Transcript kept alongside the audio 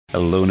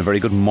Hello and a very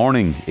good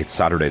morning. It's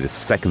Saturday the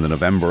 2nd of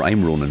November.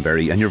 I'm Ronan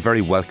Berry and you're very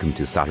welcome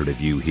to Saturday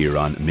View here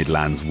on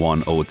Midlands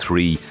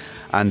 103.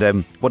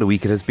 And what a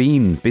week it has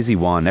been. Busy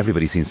one.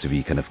 Everybody seems to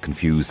be kind of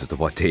confused as to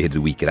what day of the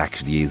week it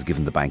actually is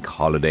given the bank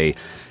holiday.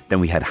 Then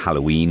we had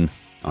Halloween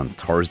on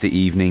Thursday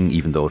evening,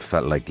 even though it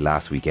felt like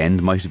last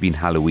weekend might have been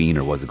Halloween,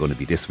 or was it going to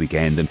be this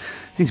weekend? And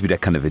it seems to be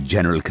that kind of a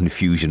general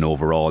confusion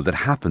overall that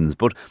happens.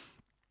 But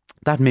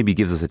that maybe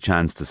gives us a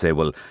chance to say,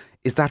 well,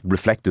 is that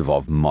reflective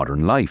of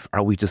modern life?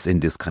 Are we just in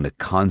this kind of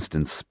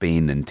constant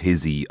spin and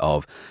tizzy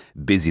of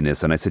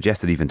busyness? And I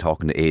suggested, even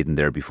talking to Aidan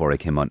there before I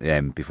came on,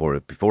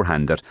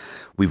 beforehand, that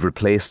we've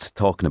replaced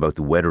talking about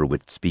the weather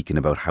with speaking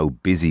about how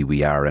busy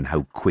we are and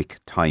how quick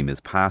time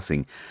is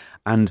passing.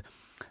 And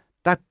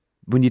that,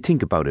 when you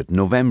think about it,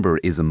 November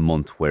is a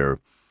month where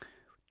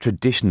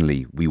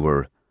traditionally we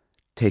were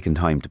taking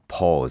time to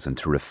pause and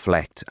to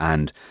reflect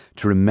and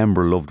to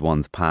remember loved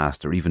ones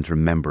past, or even to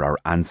remember our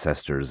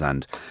ancestors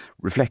and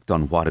reflect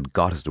on what had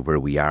got us to where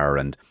we are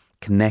and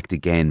connect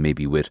again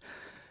maybe with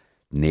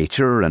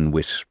nature and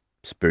with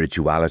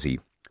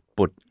spirituality.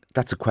 But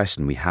that's a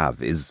question we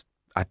have, is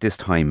at this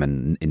time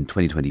and in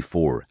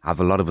 2024, have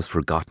a lot of us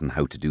forgotten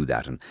how to do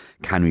that, and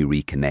can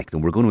we reconnect?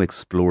 And we're going to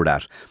explore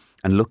that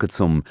and look at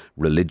some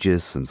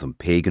religious and some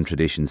pagan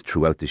traditions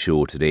throughout the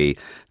show today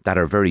that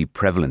are very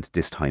prevalent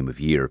this time of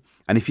year.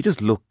 And if you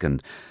just look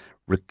and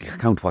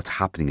recount what's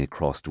happening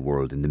across the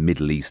world in the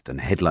Middle East, and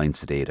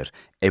headlines today that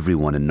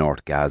everyone in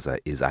North Gaza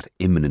is at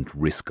imminent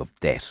risk of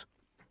death.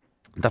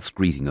 That's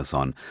greeting us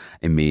on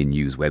a main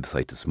news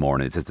website this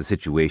morning. It says the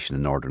situation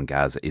in northern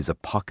Gaza is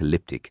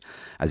apocalyptic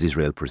as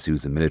Israel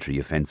pursues a military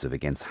offensive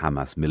against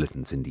Hamas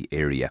militants in the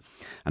area.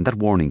 And that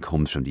warning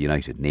comes from the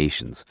United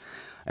Nations.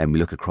 And we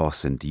look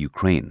across into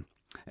Ukraine.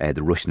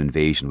 The Russian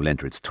invasion will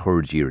enter its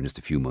third year in just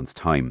a few months'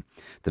 time.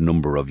 The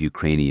number of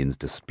Ukrainians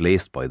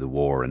displaced by the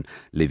war and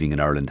living in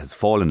Ireland has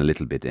fallen a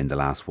little bit in the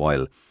last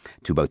while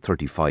to about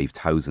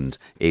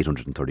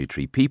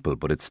 35,833 people,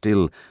 but it's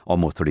still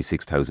almost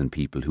 36,000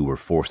 people who were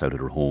forced out of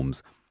their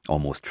homes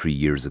almost 3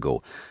 years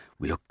ago.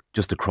 We look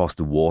just across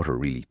the water,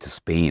 really, to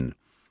Spain,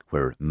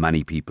 where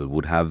many people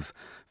would have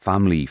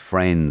family,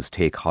 friends,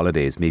 take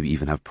holidays, maybe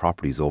even have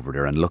properties over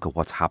there, and look at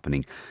what's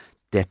happening.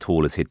 Death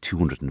toll has hit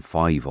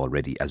 205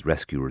 already as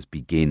rescuers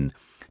begin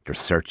their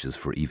searches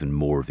for even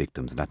more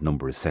victims. And that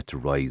number is set to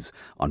rise,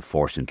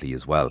 unfortunately,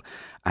 as well.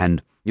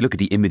 And you look at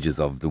the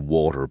images of the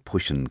water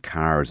pushing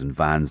cars and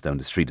vans down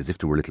the street as if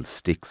there were little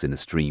sticks in a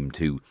stream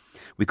too.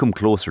 We come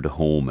closer to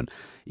home, and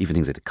even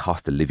things like the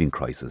cost of living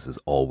crisis is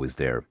always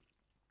there.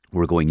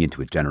 We're going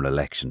into a general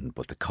election,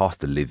 but the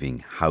cost of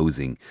living,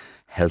 housing,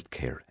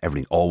 healthcare,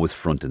 everything always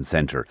front and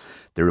centre.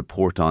 They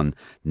report on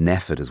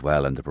NEFIT as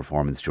well and the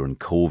performance during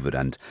COVID,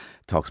 and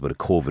talks about a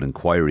COVID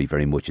inquiry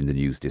very much in the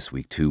news this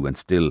week too, and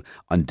still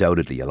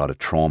undoubtedly a lot of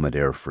trauma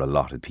there for a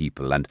lot of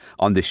people. And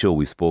on this show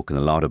we've spoken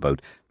a lot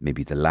about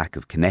maybe the lack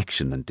of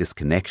connection and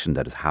disconnection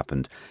that has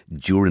happened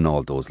during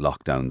all those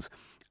lockdowns,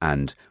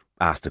 and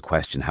asked the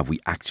question, have we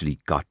actually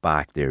got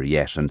back there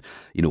yet? And,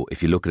 you know,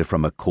 if you look at it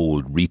from a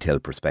cold retail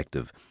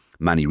perspective,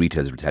 many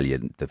retailers will tell you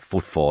the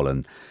footfall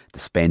and the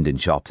spend in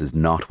shops is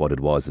not what it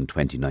was in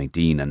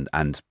 2019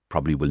 and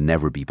probably will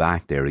never be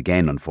back there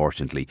again,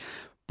 unfortunately.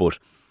 But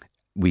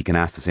we can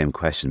ask the same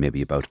question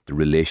maybe about the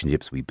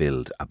relationships we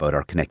build, about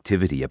our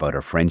connectivity, about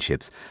our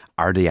friendships.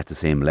 Are they at the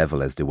same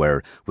level as they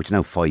were, which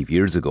now 5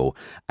 years ago?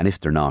 And if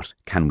they're not,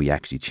 can we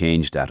actually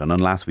change that? And on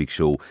last week's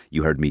show,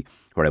 you heard me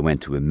where I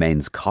went to a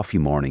men's coffee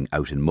morning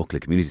out in Muckla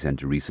Community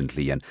Centre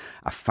recently, and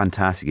a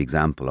fantastic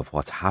example of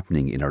what's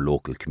happening in our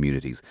local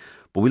communities.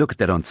 But we look at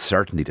that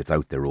uncertainty that's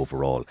out there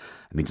overall.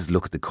 I mean, just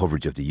look at the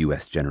coverage of the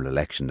US general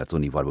election. That's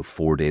only, about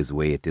 4 days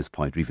away at this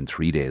point, or even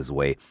 3 days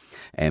away.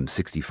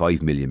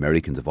 65 million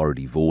Americans have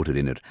already voted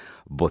in it.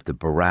 But the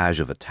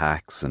barrage of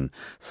attacks and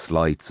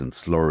slights and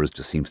slurs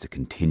just seems to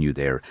continue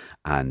there,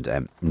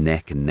 and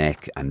neck and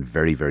neck, and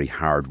very, very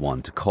hard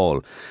one to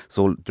call.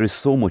 So there's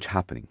so much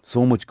happening,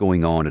 so much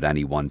going on at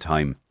any one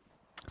time.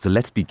 So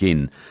let's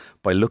begin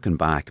by looking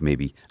back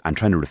maybe and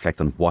trying to reflect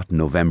on what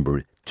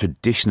November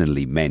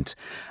traditionally meant.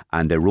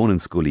 And Ronan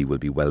Scully will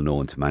be well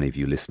known to many of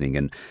you listening,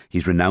 and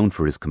he's renowned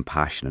for his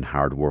compassion and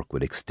hard work,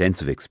 with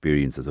extensive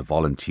experience as a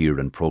volunteer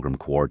and programme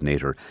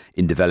coordinator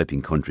in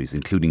developing countries,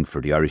 including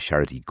for the Irish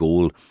charity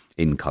Goal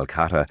in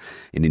Kolkata,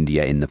 in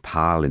India, in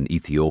Nepal, in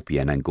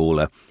Ethiopia and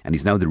Angola. And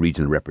he's now the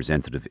regional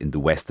representative in the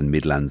Western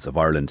Midlands of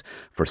Ireland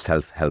for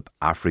Self-Help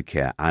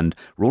Africa. And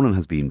Ronan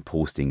has been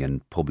posting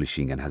and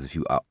publishing and has a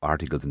few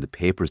articles in the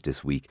papers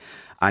this week.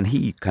 And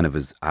he kind of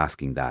is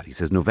asking that. He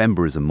says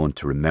November is a month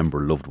to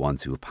remember loved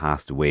ones who have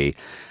passed away,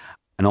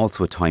 and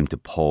also a time to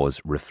pause,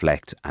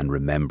 reflect and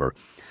remember.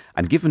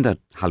 And given that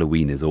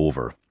Halloween is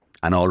over,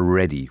 and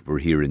already we're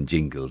hearing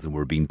jingles and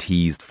we're being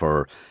teased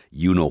for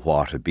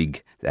you-know-what, a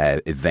big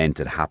event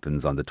that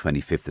happens on the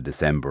 25th of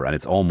December, and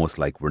it's almost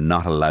like we're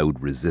not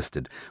allowed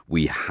resisted.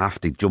 We have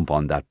to jump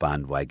on that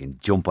bandwagon,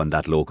 jump on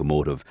that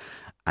locomotive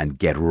and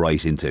get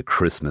right into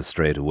Christmas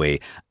straight away.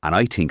 And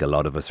I think a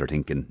lot of us are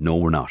thinking, no,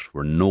 we're not.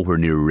 We're nowhere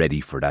near ready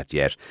for that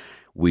yet.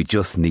 We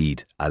just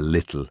need a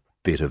little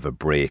bit of a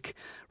break.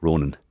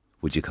 Ronan,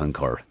 would you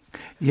concur?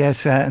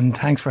 Yes, and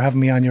thanks for having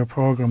me on your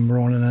programme,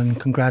 Ronan, and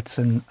congrats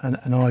on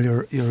all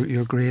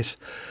your great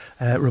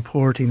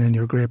reporting and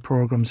your great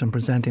programmes and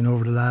presenting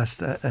over the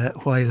last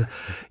while.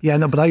 Yeah,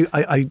 no, but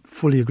I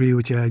fully agree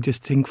with you. I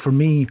just think for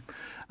me,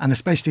 and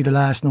especially the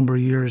last number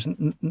of years,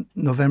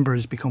 November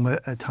has become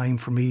a time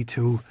for me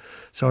to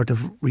sort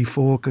of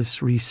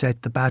refocus,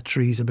 reset the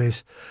batteries a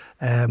bit.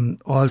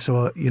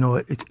 Also, you know,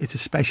 it's a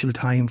special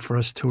time for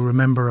us to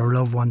remember our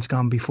loved ones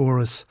gone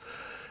before us.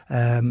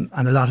 And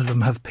a lot of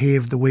them have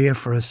paved the way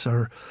for us,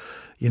 or,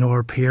 you know,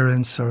 our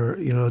parents, or,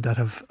 you know, that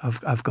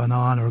have gone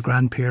on, or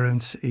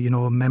grandparents, you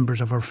know, members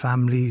of our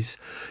families,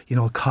 you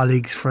know,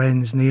 colleagues,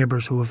 friends,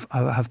 neighbours who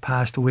have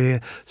passed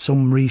away,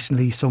 some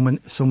recently, some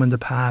in the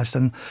past.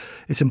 And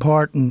it's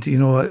important, you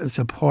know, it's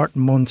an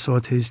important month, so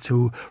it is,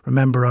 to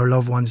remember our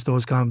loved ones,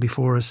 those gone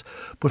before us.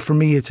 But for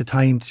me, it's a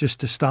time just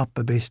to stop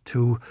a bit,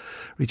 to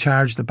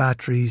recharge the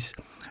batteries.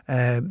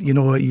 You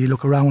know, you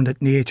look around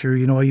at nature,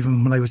 you know,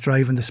 even when I was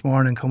driving this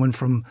morning coming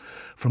from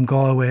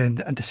Galway,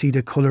 and to see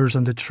the colours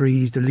on the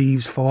trees, the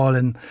leaves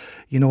falling,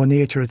 you know,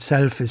 nature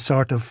itself is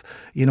sort of,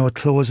 you know,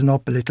 closing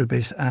up a little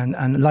bit,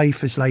 and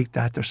life is like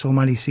that. There's so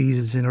many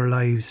seasons in our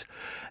lives,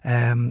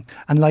 and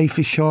life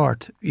is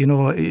short. You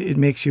know, it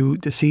makes you,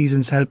 the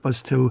seasons help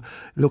us to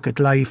look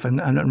at life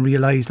and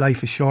realise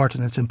life is short,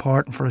 and it's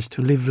important for us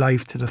to live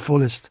life to the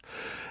fullest.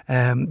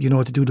 You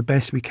know, to do the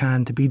best we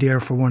can, to be there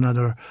for one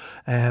another,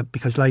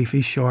 because life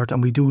is short,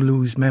 and we do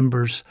lose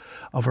members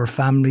of our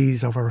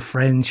families, of our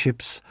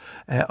friendships,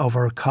 of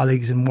our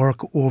colleagues in work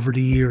over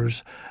the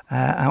years.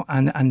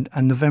 And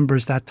November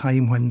is that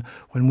time when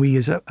we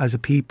as a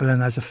people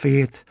and as a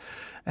faith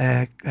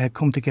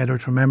come together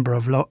to remember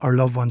our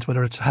loved ones,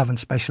 whether it's having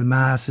special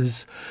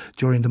masses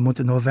during the month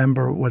of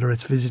November, whether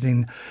it's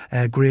visiting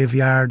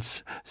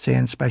graveyards,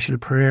 saying special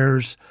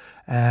prayers,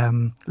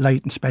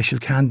 lighting special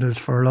candles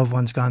for our loved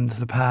ones gone to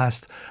the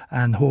past,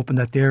 and hoping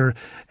that they're,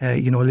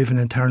 you know, living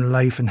eternal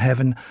life in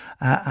heaven,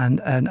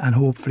 and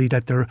hopefully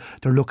that they're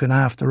looking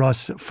after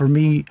us. For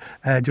me,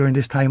 during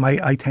this time,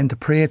 I tend to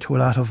pray to a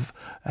lot of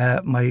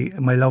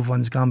my loved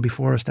ones gone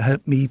before us, to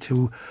help me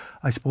to,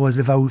 I suppose,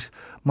 live out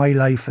my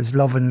life as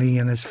lovingly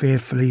and as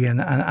faithfully and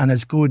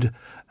as good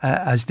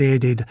as they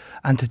did,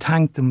 and to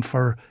thank them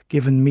for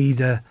giving me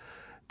the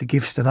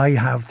gifts that I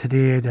have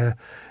today,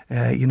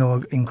 you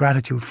know, in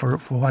gratitude for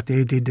what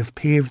they did. They've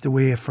paved the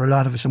way for a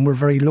lot of us, and we're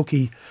very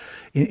lucky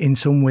in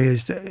some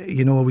ways.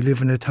 You know, we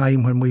live in a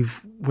time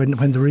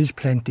when there is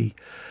plenty,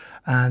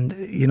 and,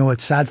 you know,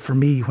 it's sad for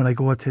me when I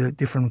go to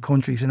different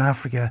countries in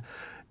Africa,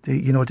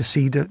 you know, to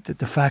see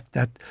the fact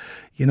that,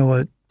 you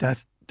know,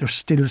 that there's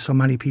still so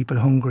many people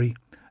hungry.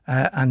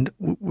 And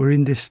we're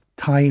in this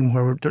time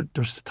where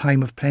there's a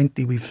time of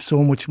plenty. We've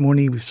so much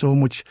money, we've so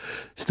much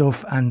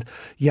stuff, and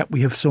yet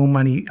we have so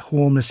many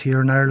homeless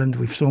here in Ireland.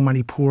 We've so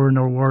many poor in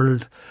our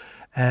world,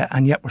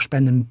 and yet we're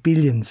spending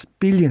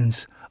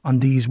billions on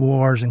these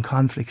wars and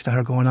conflicts that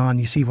are going on.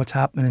 You see what's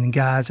happening in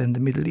Gaza, in the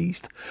Middle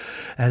East,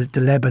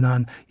 the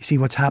Lebanon. You see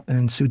what's happening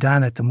in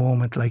Sudan at the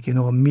moment, like, you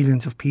know,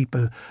 millions of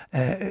people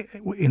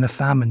in a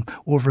famine.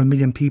 Over 1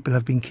 million people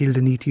have been killed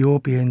in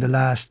Ethiopia in the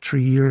last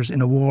 3 years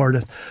in a war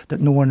that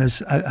no one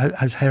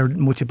has heard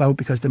much about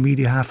because the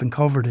media haven't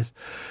covered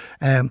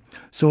it.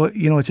 So,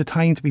 you know, it's a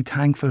time to be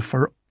thankful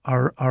for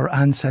our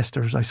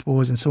ancestors, I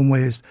suppose, in some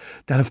ways,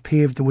 that have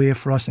paved the way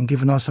for us and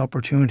given us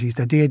opportunities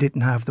that they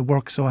didn't have. They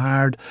worked so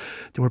hard.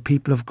 They were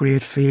people of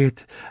great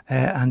faith,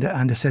 and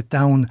they set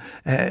down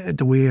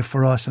the way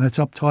for us. And it's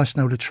up to us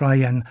now to try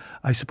and,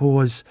 I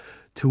suppose,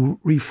 to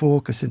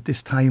refocus at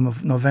this time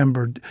of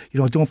November. You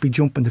know, don't be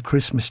jumping to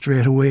Christmas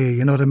straight away.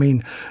 You know what I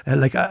mean?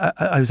 Like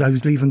I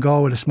was leaving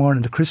Galway this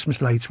morning, the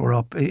Christmas lights were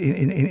up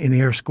in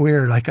Ayr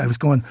Square. Like, I was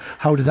going,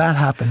 how did that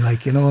happen?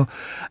 Like, you know,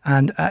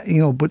 and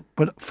you know, but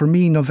for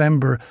me,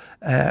 November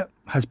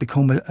has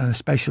become a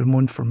special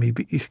month for me,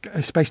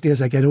 especially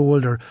as I get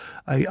older.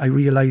 I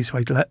realise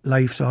what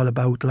life's all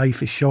about.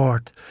 Life is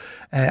short,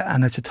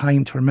 and it's a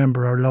time to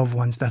remember our loved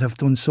ones that have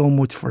done so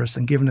much for us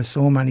and given us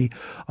so many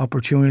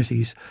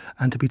opportunities,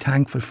 and to be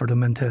thankful for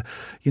them, and to,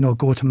 you know,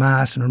 go to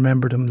Mass and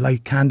remember them,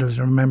 light candles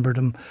and remember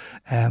them,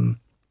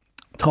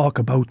 talk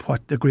about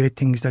what the great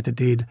things that they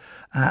did,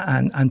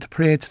 and to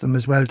pray to them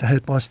as well, to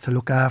help us to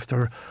look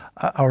after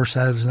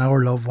ourselves and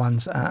our loved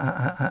ones,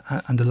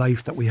 and the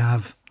life that we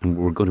have. And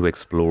we're going to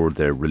explore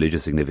the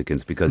religious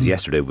significance, because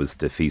yesterday was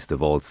the Feast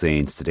of All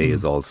Saints, today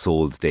is All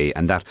Souls Day,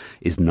 and that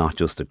is not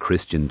just a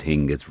Christian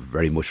thing. It's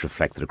very much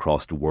reflected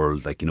across the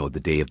world, like, you know, the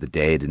Day of the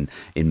Dead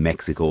in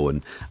Mexico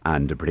and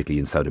particularly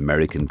in South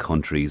American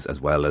countries,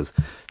 as well as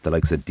the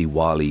likes of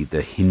Diwali,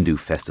 the Hindu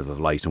Festival of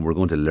Light. And we're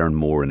going to learn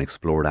more and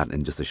explore that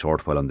in just a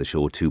short while on the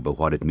show too, about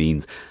what it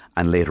means.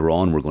 And later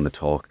on, we're going to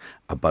talk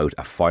about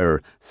a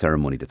fire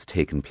ceremony that's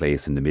taken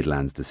place in the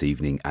Midlands this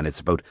evening, and it's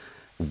about,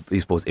 I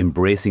suppose,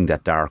 embracing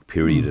that dark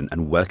period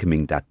and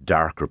welcoming that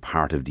darker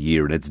part of the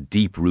year, and it's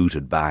deep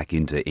rooted back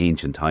into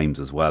ancient times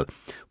as well.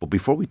 But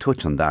before we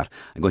touch on that,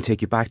 I'm going to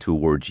take you back to a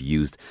word you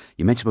used.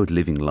 You mentioned about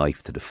living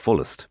life to the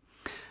fullest.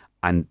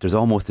 And there's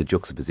almost a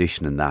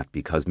juxtaposition in that,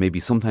 because maybe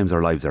sometimes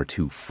our lives are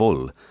too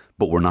full,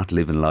 but we're not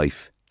living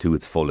life to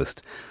its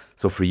fullest.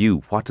 So for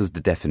you, what does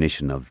the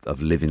definition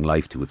of living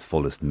life to its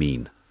fullest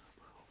mean?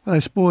 Well, I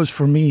suppose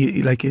for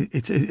me, like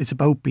it's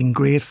about being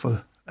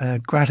grateful.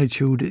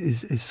 Gratitude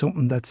is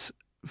something that's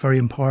very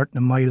important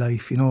in my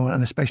life, you know,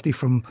 and especially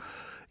from,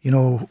 you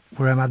know,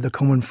 where I'm after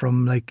coming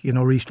from. Like, you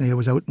know, recently I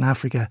was out in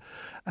Africa,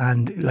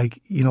 and like,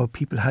 you know,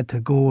 people had to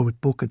go with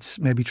buckets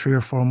maybe 3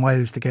 or 4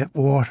 miles to get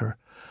water.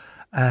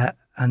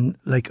 And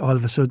like all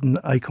of a sudden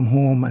I come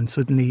home and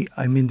suddenly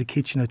I'm in the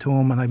kitchen at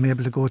home and I'm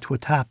able to go to a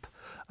tap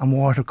and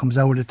water comes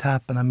out of the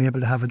tap and I'm able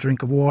to have a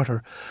drink of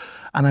water.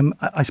 And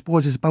I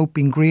suppose it's about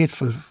being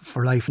grateful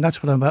for life. And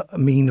that's what I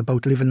mean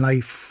about living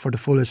life for the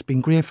fullest,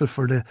 being grateful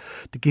for the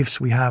gifts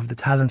we have, the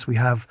talents we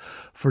have,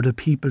 for the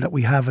people that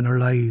we have in our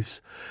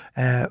lives,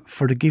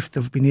 for the gift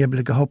of being able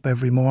to get up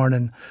every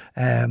morning.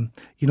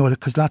 You know,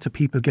 because lots of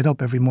people get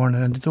up every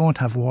morning and they don't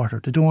have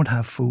water, they don't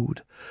have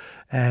food.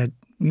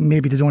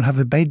 Maybe they don't have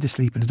a bed to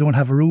sleep in, they don't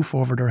have a roof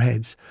over their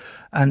heads.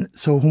 And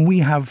so when we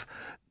have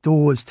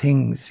those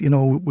things, you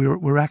know,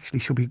 we're actually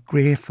should be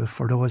grateful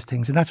for those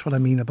things. And that's what I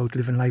mean about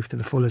living life to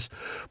the fullest,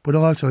 but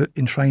also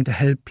in trying to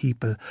help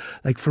people.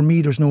 Like for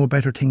me, there's no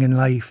better thing in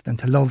life than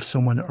to love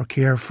someone or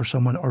care for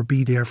someone or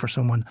be there for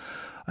someone.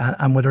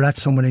 And whether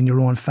that's someone in your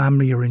own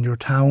family or in your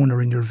town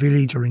or in your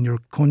village or in your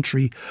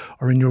country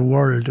or in your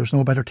world, there's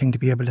no better thing to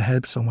be able to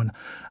help someone.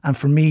 And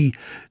for me,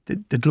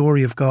 the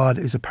glory of God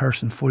is a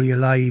person fully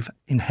alive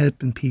in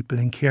helping people,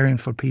 in caring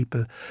for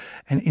people,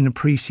 and in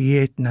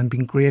appreciating and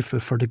being grateful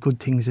for the good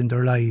things in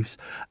their lives,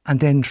 and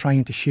then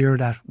trying to share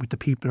that with the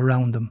people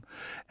around them.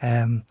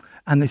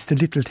 And it's the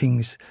little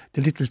things.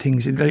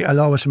 I'll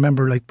always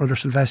remember, like Brother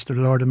Sylvester,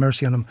 the Lord have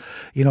mercy on him,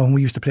 you know, when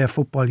we used to play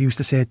football, he used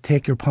to say,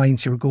 take your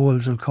points, your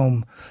goals will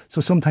come.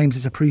 So sometimes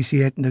it's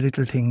appreciating the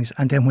little things,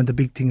 and then when the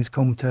big things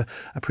come, to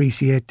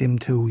appreciate them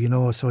too, you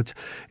know. So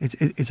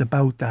it's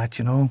about that,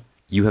 you know.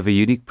 You have a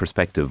unique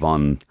perspective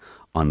on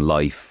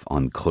life,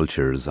 on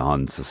cultures,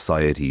 on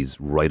societies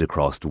right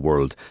across the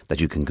world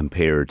that you can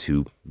compare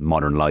to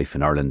modern life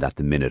in Ireland at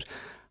the minute.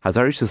 Has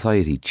Irish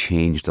society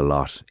changed a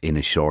lot in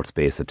a short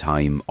space of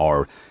time,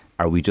 or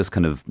are we just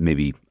kind of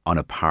maybe on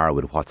a par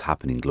with what's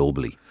happening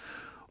globally?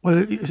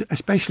 Well,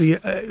 especially,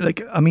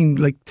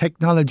 like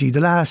technology,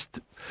 the last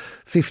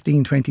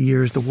 15, 20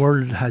 years, the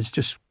world has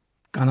just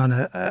gone on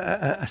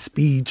a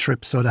speed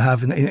trip, so to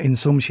have in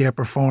some shape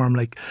or form,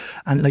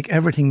 and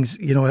everything's,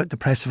 you know, at the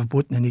press of a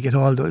button and you get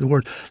all the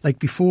word. Like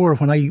before,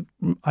 when I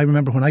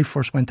remember when I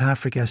first went to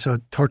Africa, so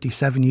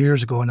 37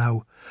 years ago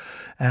now,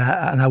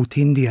 and out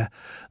to India,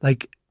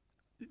 like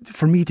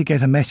for me to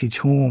get a message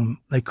home,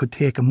 like could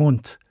take a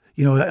month.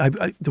 You know,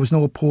 there was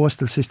no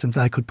postal systems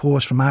I could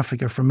post from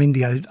Africa, from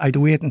India. I'd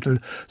wait until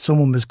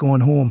someone was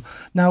going home.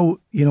 Now,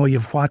 you know, you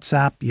have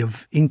WhatsApp, you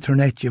have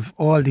internet, you have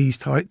all these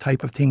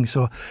type of things.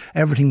 So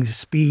everything's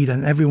speed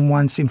and everyone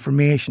wants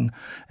information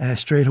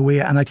straight away.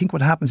 And I think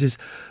what happens is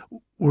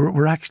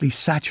we're actually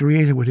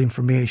saturated with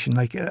information,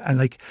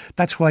 and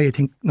that's why I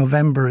think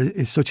November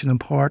is such an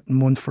important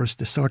month for us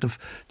to sort of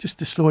just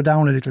to slow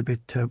down a little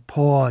bit, to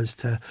pause,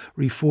 to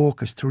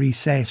refocus, to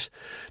reset,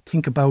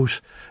 think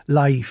about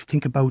life,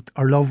 think about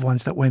our loved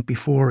ones that went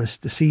before us.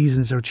 The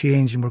seasons are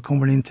changing. We're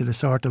coming into the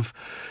sort of,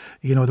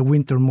 you know, the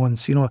winter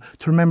months, you know,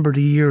 to remember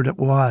the year that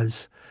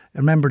was.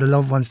 Remember the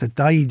loved ones that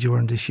died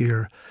during this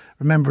year.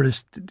 Remember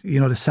this, you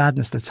know, the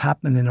sadness that's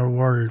happening in our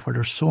world, where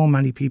there's so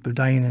many people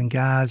dying in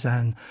Gaza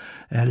and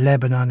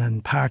Lebanon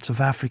and parts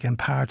of Africa and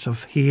parts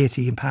of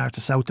Haiti and parts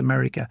of South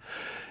America.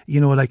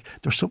 You know, like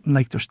there's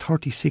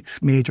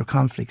 36 major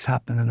conflicts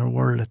happening in our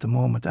world at the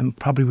moment, and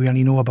probably we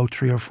only know about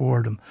 3 or 4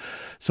 of them.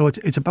 So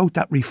it's about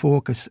that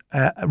refocus,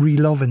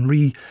 re-loving,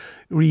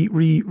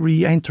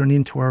 re-entering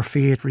into our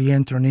faith,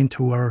 re-entering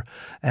into our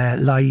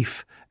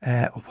life,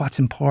 what's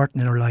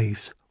important in our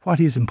lives. What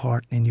is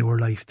important in your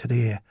life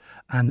today?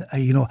 And,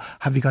 you know,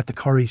 have you got the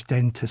courage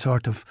then to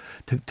sort of,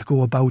 to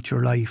go about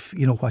your life,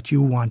 you know, what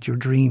you want, your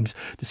dreams.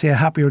 To say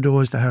happy are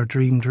those that are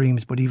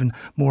dreams, but even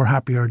more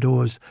happy are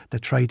those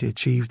that try to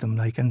achieve them.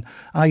 Like, and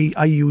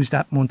I use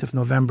that month of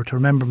November to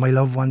remember my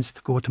loved ones,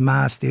 to go to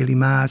Mass, daily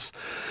Mass,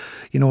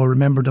 you know,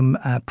 remember them,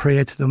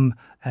 pray to them,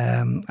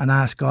 and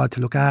ask God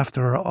to look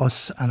after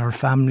us and our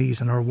families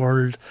and our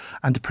world,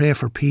 and to pray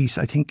for peace.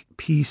 I think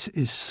peace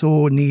is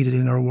so needed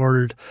in our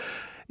world,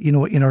 you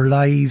know, in our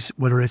lives,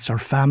 whether it's our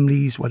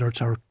families, whether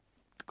it's our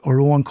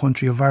own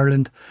country of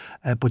Ireland,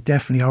 but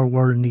definitely our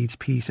world needs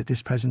peace at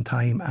this present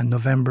time, and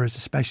November is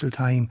a special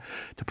time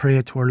to pray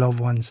to our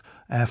loved ones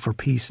for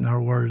peace in our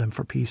world and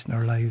for peace in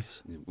our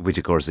lives. Which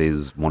of course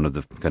is one of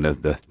the kind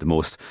of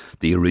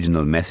the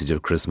original message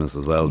of Christmas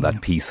as well,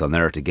 that peace on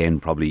earth. Again,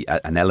 probably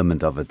an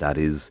element of it that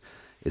is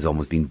is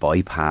almost being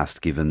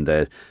bypassed given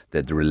the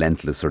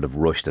relentless sort of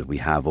rush that we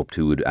have up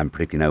to it, and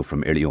particularly now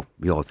from early,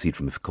 we all see it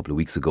from a couple of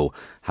weeks ago,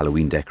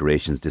 Halloween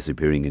decorations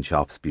disappearing in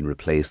shops, being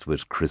replaced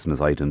with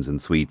Christmas items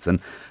and sweets, and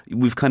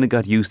we've kind of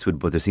got used to it,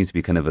 but there seems to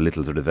be kind of a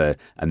little sort of a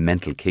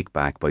mental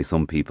kickback by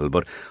some people.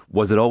 But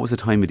was it always a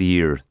time of the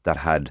year that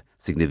had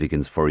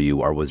significance for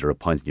you, or was there a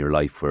point in your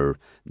life where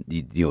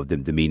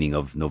the meaning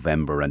of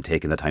November and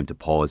taking the time to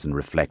pause and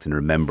reflect and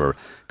remember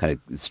kind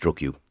of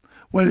struck you?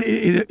 Well,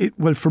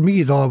 well, for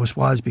me it always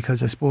was,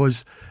 because I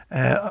suppose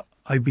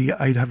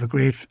I'd have a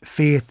great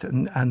faith,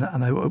 and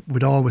I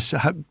would always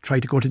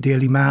try to go to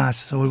daily mass,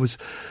 so it was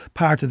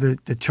part of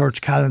the church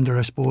calendar,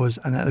 I suppose,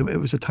 and it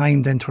was a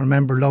time then to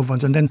remember loved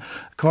ones. And then,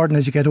 according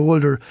as you get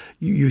older,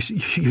 you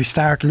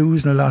start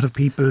losing a lot of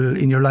people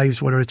in your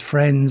lives, whether it's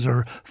friends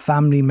or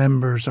family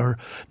members or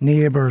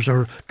neighbours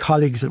or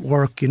colleagues at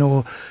work.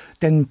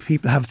 Then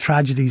people have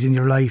tragedies in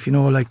your life. We've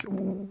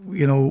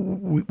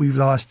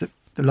lost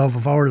the love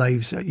of our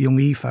lives, young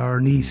Aoife,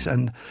 our niece,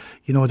 and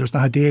there's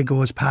not a day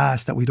goes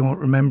past that we don't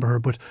remember her.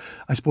 But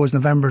I suppose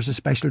November is a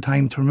special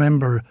time to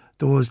remember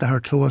those that are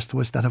close to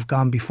us, that have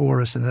gone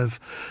before us and have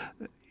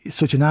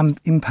such an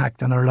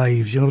impact on our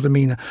lives, you know what I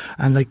mean?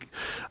 And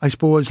I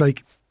suppose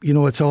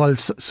it's All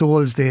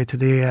Souls Day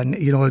today, and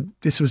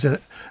this was a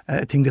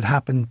thing that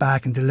happened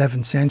back in the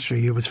 11th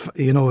century. It was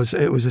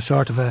it was a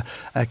sort of a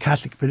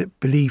Catholic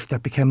belief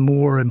that became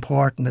more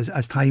important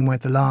as time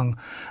went along,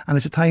 and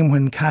it's a time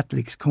when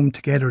Catholics come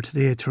together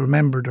today to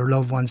remember their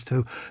loved ones,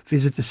 to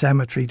visit the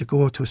cemetery, to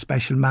go to a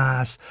special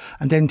mass,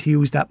 and then to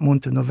use that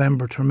month of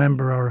November to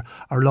remember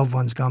our loved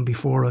ones gone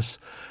before us.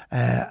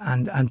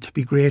 And to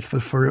be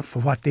grateful for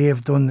what they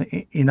have done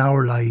in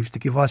our lives, to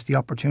give us the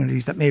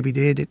opportunities that maybe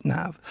they didn't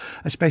have,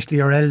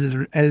 especially our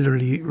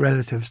elderly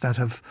relatives that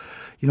have,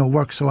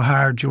 worked so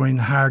hard during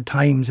hard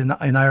times in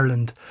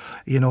Ireland,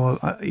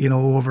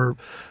 over,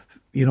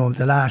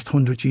 the last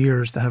 100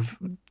 years, that have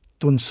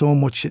done so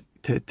much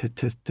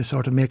to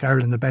sort of make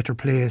Ireland a better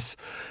place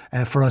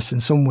for us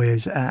in some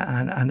ways,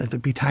 and to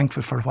be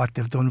thankful for what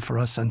they've done for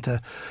us, and to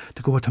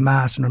go to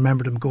mass and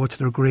remember them, go to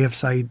their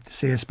graveside,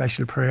 say a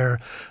special prayer,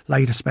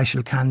 light a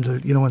special candle,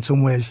 in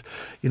some ways,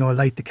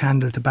 light the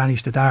candle to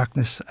banish the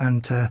darkness,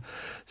 and to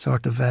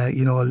sort of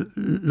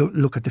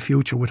look at the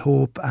future with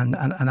hope, and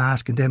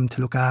asking them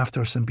to look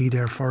after us and be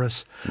there for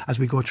us as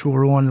we go through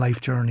our own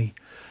life journey.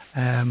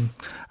 And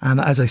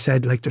as I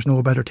said, there's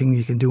no better thing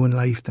you can do in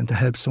life than to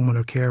help someone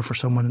or care for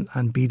someone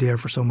and be there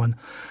for someone.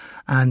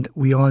 And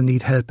we all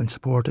need help and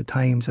support at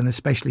times, and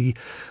especially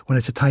when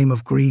it's a time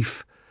of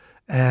grief.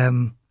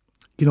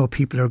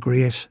 People are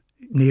great,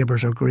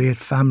 neighbours are great,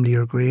 family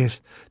are great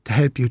to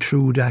help you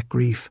through that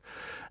grief.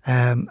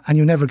 And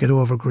you never get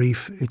over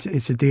grief.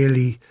 It's a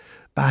daily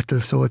battle,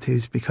 so it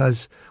is,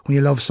 because when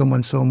you love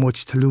someone so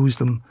much, to lose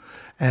them,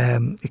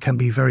 it can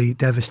be very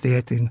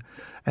devastating.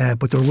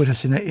 But they're with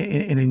us in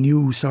a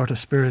new sort of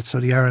spirit, so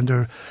they are, and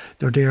they're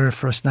there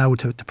for us now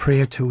to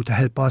pray to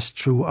help us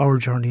through our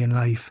journey in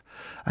life,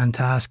 and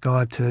to ask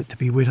God to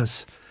be with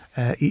us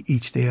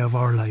each day of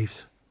our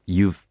lives.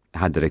 You've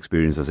had that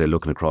experience, as I say,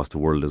 looking across the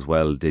world as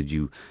well.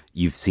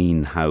 You've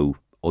seen how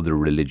other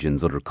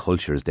religions, other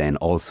cultures then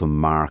also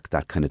mark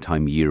that kind of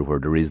time of year where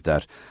there is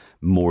that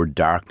more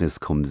darkness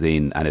comes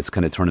in, and it's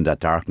kind of turning that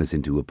darkness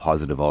into a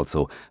positive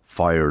also.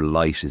 Fire,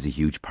 light is a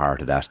huge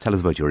part of that. Tell us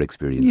about your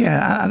experience.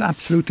 Yeah, and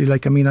absolutely.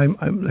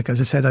 I'm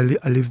as I said,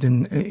 I lived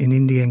in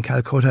India, in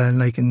Calcutta,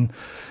 and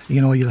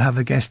you'll have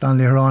a guest on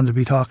later on to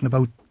be talking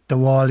about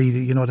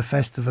Diwali, the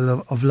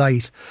festival of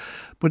light.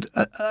 But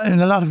in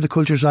a lot of the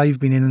cultures I've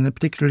been in, and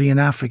particularly in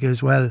Africa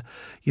as well,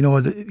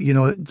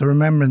 the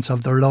remembrance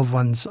of their loved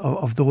ones,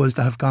 of those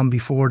that have gone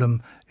before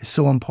them, is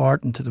so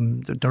important to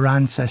them. Their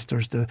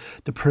ancestors, to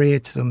pray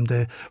to them,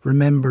 to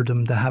remember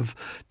them, to have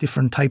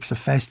different types of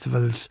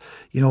festivals.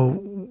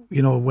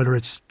 Whether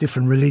it's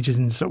different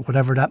religions or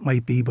whatever that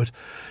might be. But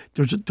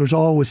there's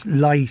always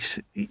light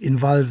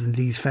involved in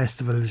these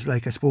festivals, I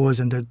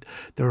suppose, and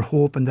they're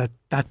hoping that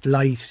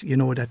light,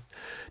 that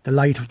the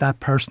light of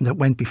that person that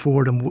went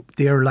before them,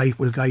 their light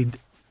will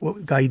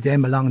guide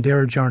them along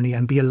their journey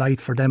and be a light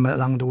for them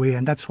along the way.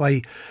 And that's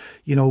why,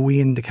 we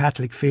in the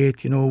Catholic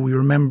faith, we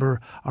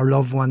remember our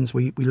loved ones,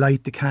 we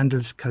light the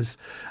candles,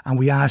 and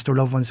we ask our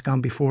loved ones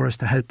gone before us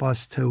to help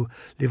us to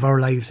live our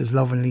lives as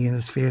lovingly and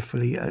as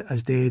faithfully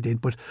as they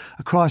did. But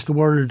across the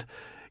world,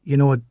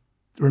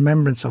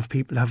 remembrance of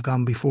people who have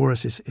gone before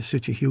us is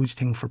such a huge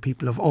thing for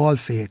people of all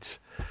faiths.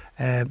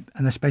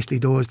 And especially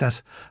those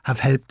that have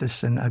helped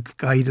us and have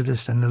guided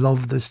us and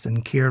loved us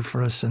and cared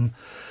for us. And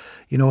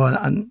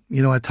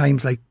at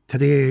times like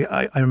today,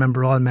 I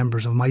remember all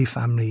members of my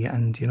family,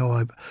 and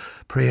I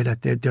pray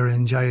that they're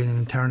enjoying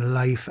an eternal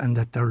life, and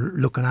that they're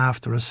looking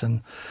after us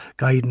and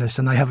guiding us.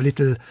 And I have a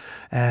little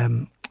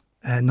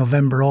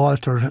November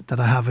altar that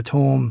I have at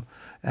home,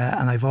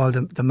 and I've all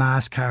the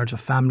mass cards of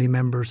family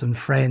members and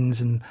friends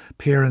and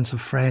parents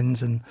of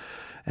friends, and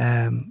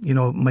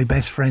my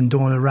best friend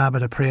Donald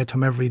Rabbit, I pray to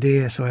him every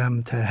day, so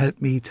to help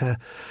me to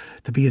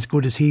be as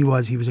good as he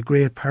was. He was a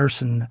great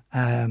person.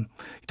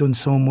 He done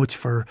so much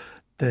for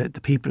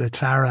the people at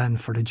Clara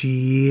and for the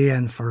GEA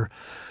and for,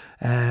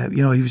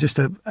 he was just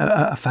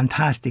a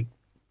fantastic,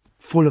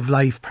 full of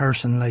life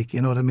person, like,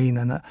 you know what I mean?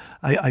 And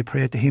I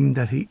pray to him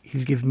that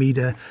he'll give me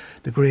the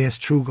grace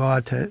through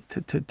God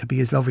to be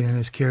as loving and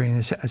as caring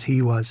as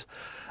he was.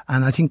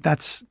 And I think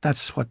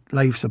that's what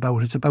life's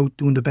about. It's about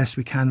doing the best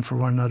we can for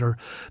one another,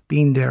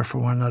 being there for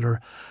one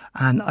another.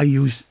 And I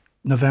use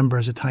November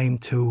as a time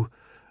to,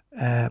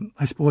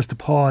 I suppose, to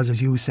pause,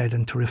 as you said,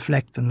 and to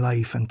reflect on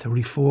life and to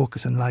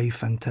refocus on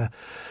life and to,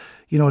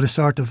 to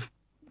sort of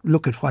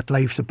look at what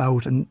life's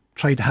about and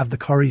try to have the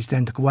courage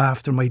then to go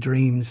after my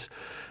dreams,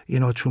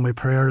 through my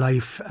prayer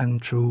life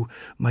and through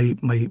my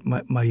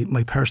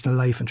personal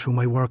life and through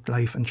my work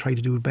life, and try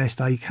to do the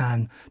best I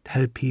can to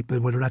help people,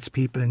 whether that's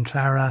people in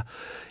Clara,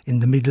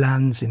 in the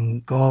Midlands, in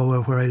Galway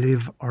where I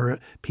live, or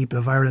people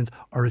of Ireland,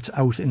 or it's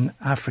out in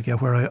Africa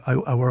where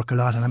I work a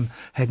lot, and I'm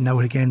heading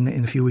out again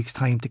in a few weeks'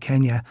 time to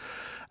Kenya.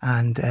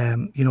 And,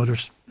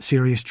 there's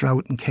serious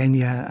drought in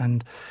Kenya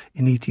and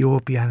in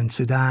Ethiopia and in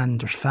Sudan.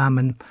 There's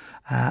famine.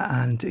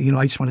 I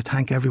just want to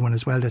thank everyone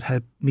as well that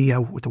helped me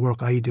out with the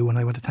work I do. And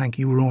I want to thank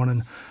you,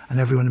 Ronan, and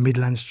everyone in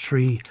Midlands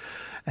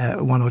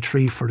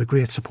 103 for the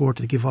great support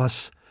they give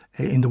us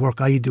in the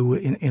work I do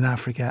in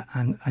Africa.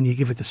 And you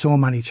give it to so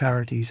many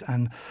charities.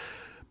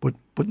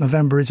 But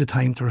November is a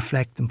time to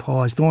reflect and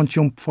pause. Don't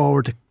jump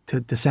forward to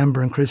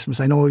December and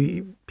Christmas. I know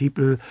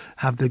people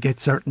have to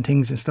get certain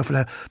things and stuff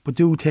like that, but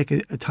do take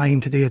a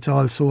time today. It's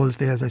All Souls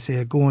Day, as I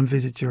say. Go and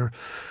visit your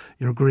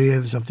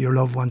graves of your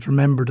loved ones.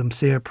 Remember them,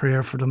 say a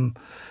prayer for them,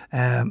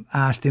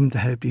 ask them to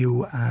help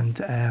you, and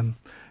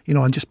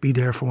and just be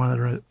there for one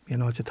another.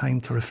 It's a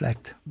time to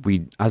reflect.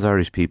 We, as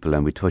Irish people,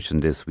 and we touched on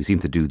this, we seem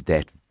to do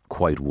death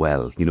quite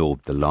well.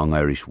 The long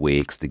Irish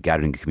wakes, the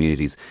gathering of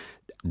communities.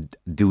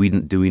 Do we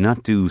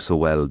not do so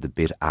well the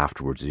bit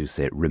afterwards, as you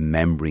say,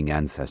 remembering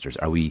ancestors?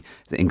 Are we,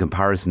 in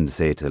comparison to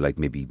say to like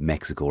maybe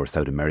Mexico or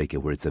South America,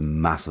 where it's a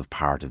massive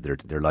part of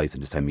their life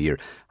in this time of year,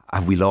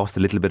 have we lost a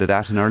little bit of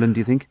that in Ireland,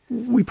 do you think?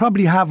 We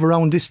probably have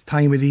around this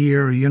time of the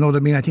year, you know what I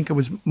mean? I think it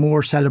was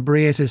more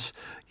celebrated,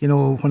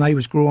 when I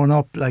was growing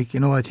up. Like,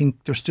 I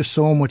think there's just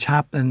so much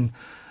happening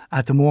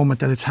at the moment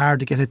that it's hard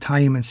to get a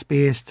time and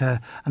space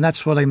to, and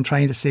that's what I'm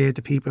trying to say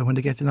to people when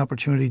they get an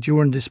opportunity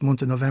during this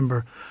month of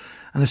November.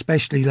 And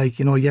especially, like,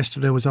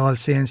 yesterday was All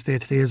Saints' Day,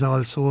 today is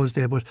All Souls'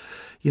 Day, but,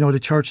 the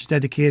church has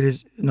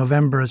dedicated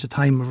November as a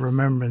time of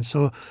remembrance.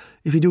 So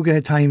if you do get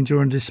a time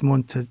during this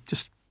month to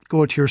just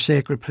go to your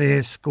sacred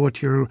place, go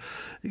to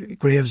your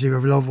graves of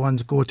your loved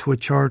ones, go to a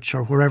church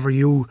or wherever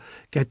you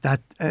get that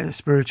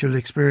spiritual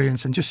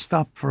experience, and just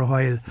stop for a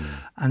while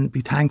and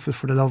be thankful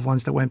for the loved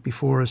ones that went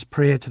before us.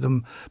 Pray to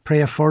them,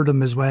 pray for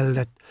them as well,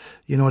 that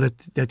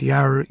that they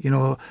are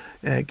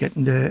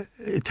getting the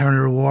eternal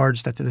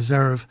rewards that they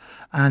deserve,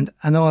 and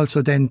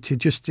also then to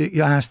just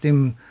ask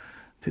them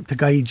to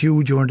guide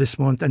you during this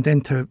month, and then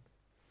to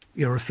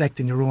reflect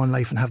in your own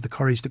life and have the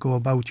courage to go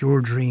about your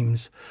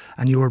dreams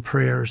and your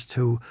prayers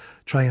to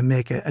try and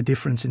make a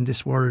difference in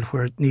this world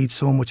where it needs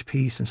so much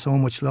peace and so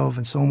much love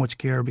and so much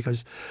care,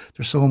 because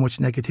there's so much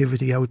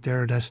negativity out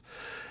there that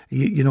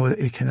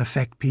it can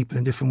affect people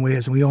in different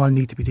ways, and we all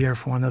need to be there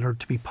for one another,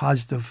 to be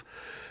positive,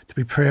 to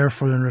be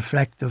prayerful and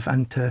reflective,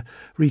 and to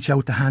reach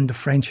out the hand of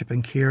friendship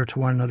and care to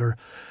one another.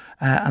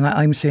 And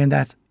I'm saying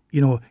that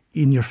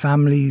in your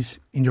families,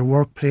 in your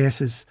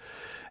workplaces,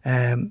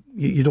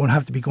 you don't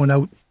have to be going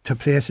out to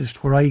places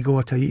where I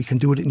go to. You can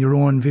do it in your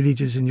own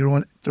villages,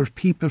 there's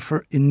people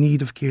in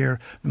need of care,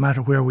 no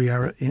matter where we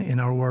are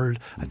in our world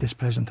at this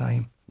present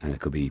time. And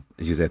it could be,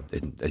 as you said,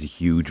 a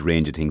huge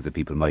range of things that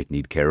people might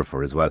need care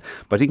for as well.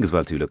 But I think as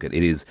well too, look,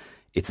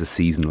 it's a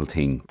seasonal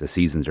thing. The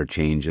seasons are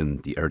changing,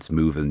 the earth's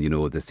moving,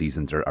 the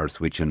seasons are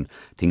switching,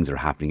 things are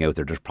happening out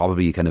there. There's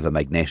probably kind of a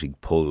magnetic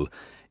pull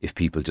if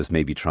people just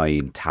maybe try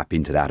and tap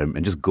into that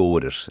and just go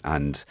with it,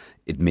 and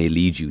it may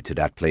lead you to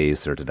that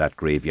place or to that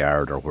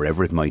graveyard or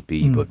wherever it might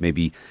be, but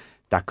maybe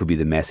that could be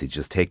the message.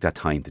 Just take that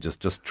time to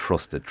just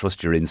trust it,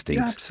 trust your instinct.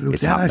 Yeah, absolutely.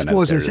 It's happening. I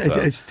suppose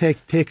it's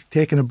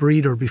taking a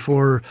breather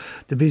before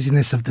the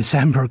busyness of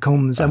December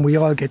comes, and we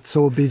all get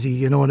so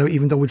busy,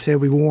 even though we'd say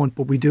we won't,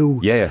 but we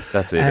do. Yeah,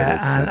 that's it.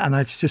 And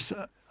it's just,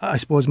 I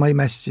suppose my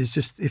message is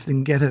just if they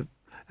can get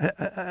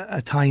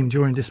a time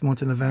during this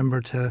month of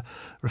November to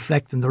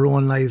reflect on their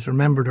own lives,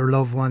 remember their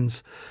loved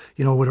ones,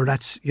 whether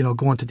that's,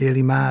 going to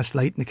daily mass,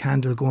 lighting a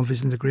candle, going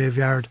visiting the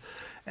graveyard,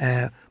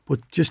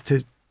 but just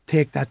to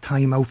take that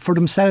time out for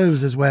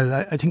themselves as well.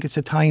 I think it's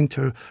a time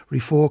to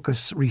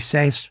refocus,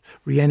 reset,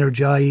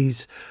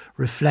 re-energise,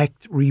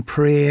 reflect,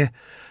 re-pray,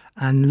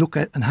 and look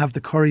at and have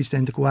the courage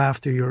then to go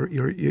after your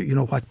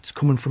what's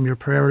coming from your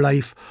prayer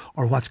life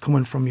or what's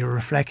coming from your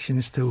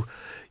reflections, to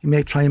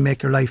try and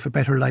make your life a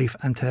better life,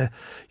 and to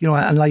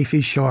and life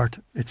is short.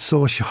 It's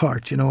so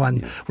short,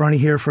 and we're only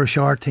here for a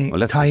short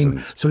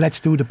time. So let's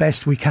do the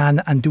best we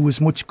can and do as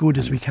much good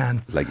as we can,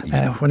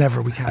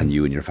 whenever we can. And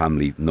you and your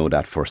family know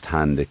that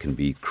firsthand. It can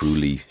be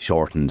cruelly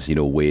shortened,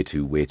 way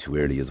too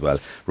early as well.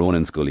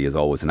 Ronan Scully, as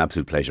always, an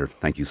absolute pleasure.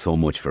 Thank you so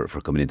much for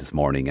coming in this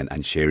morning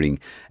and sharing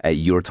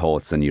your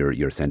thoughts and your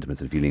your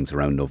sentiments and feelings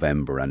around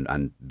November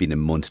and being a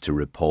month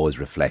to pause,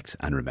 reflect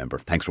and remember.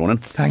 Thanks, Ronan.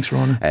 Thanks,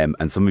 Ronan.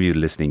 And some of you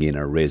listening in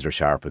are razor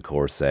sharp, of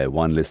course.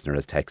 One listener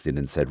has texted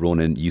and said,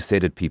 Ronan, you say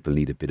that people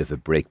need a bit of a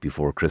break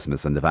before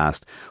Christmas, and they've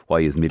asked,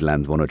 why is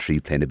Midlands 103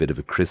 playing a bit of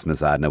a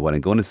Christmas ad? Now, what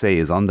I'm going to say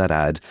is, on that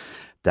ad,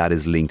 that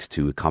is linked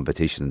to a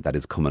competition that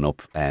is coming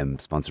up,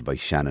 sponsored by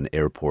Shannon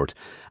Airport.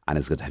 And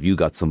it's good. Have you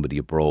got somebody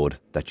abroad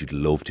that you'd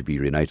love to be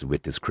reunited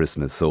with this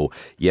Christmas? So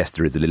yes,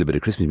 there is a little bit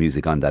of Christmas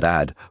music on that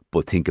ad,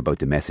 but think about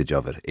the message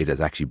of it. It is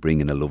actually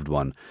bringing a loved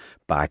one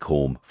back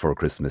home for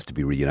Christmas to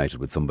be reunited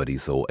with somebody.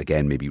 So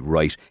again, maybe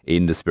right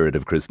in the spirit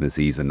of Christmas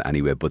season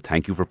anyway. But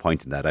thank you for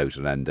pointing that out,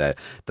 and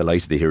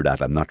delighted to hear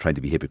that. I'm not trying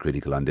to be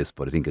hypocritical on this,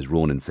 but I think, as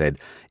Ronan said,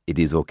 it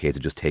is okay to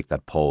just take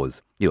that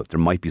pause. You know, there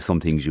might be some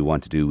things you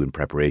want to do in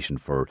preparation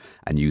for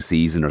a new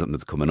season or something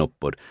that's coming up,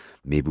 but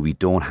maybe we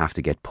don't have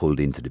to get pulled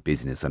into the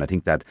business. And I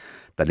think that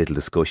little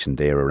discussion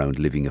there around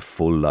living a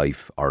full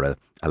life, or a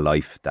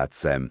life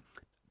that's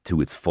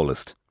to its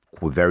fullest,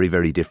 very,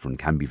 very different,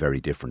 can be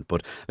very different.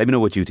 But let me know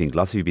what you think.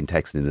 Lots of you have been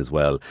texting in as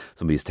well.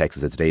 Somebody's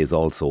texted that today is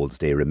All Souls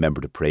Day. Remember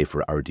to pray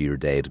for our dear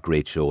dead.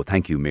 Great show.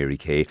 Thank you, Mary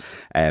Kay.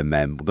 We're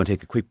going to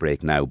take a quick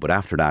break now, but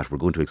after that we're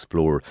going to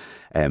explore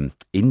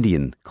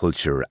Indian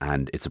culture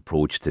and its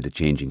approach to the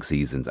changing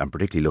seasons, and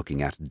particularly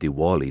looking at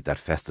Diwali, that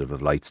festival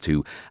of lights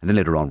too. And then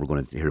later on we're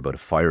going to hear about a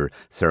fire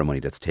ceremony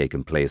that's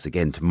taken place,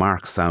 again to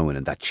mark Samhain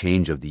and that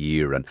change of the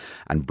year, and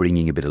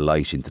bringing a bit of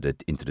light into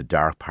the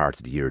dark parts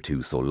of the year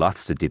too. So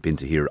lots to dip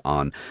into here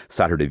on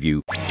Saturday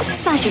View.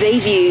 Saturday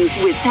View,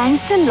 with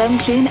thanks to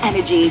Lumclume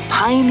Energy,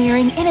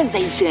 pioneering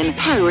innovation,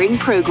 powering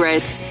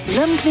progress.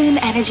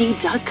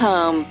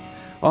 lumclumeenergy.com.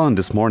 On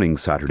this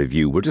morning's Saturday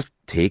View, we're just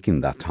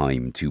taking that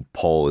time to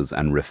pause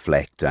and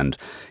reflect, and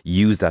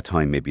use that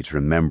time maybe to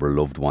remember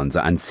loved ones,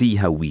 and see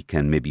how we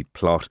can maybe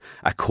plot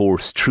a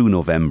course through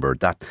November,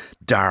 that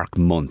dark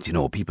month. You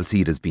know, people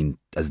see it as being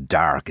as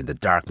dark, and the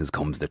darkness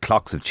comes, the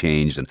clocks have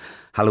changed, and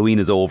Halloween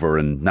is over,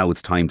 and now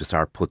it's time to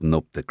start putting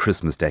up the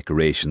Christmas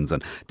decorations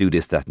and do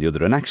this, that and the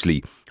other. And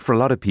actually, for a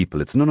lot of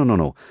people, it's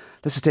no.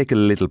 Let's just take a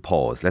little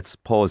pause. Let's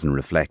pause and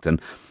reflect.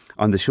 And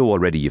on the show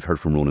already, you've heard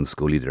from Ronan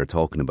Scully there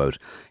talking about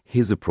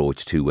his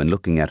approach to and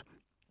looking at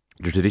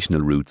the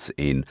traditional roots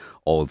in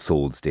All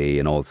Souls Day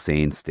and All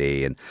Saints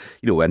Day, and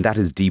and that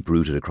is deep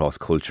rooted across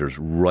cultures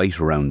right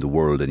around the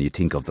world. And you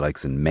think of the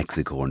likes in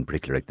Mexico, in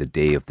particular, like the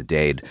Day of the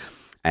Dead.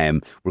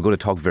 We're going to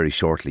talk very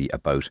shortly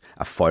about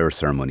a fire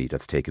ceremony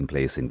that's taken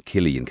place in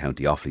Killy in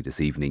County Offaly this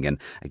evening. And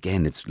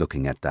again, it's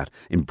looking at that,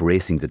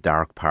 embracing the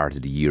dark part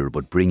of the year,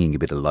 but bringing a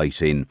bit of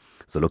light in.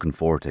 So looking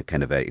forward to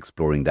kind of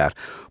exploring that.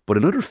 But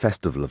another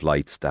festival of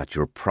lights that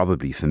you're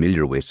probably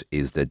familiar with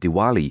is the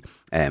Diwali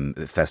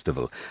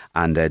festival.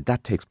 And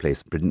that takes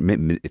place,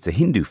 it's a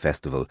Hindu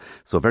festival,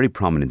 so very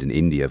prominent in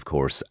India, of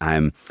course.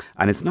 And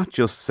it's not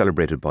just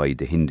celebrated by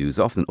the Hindus.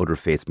 Often other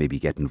faiths maybe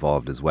get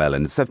involved as well.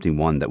 And it's certainly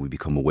one that we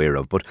become aware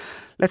of. But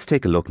let's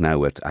take a look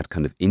now at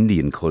kind of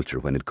Indian culture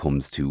when it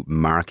comes to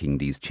marking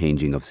these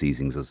changing of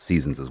seasons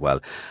as well.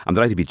 I'm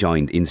delighted to be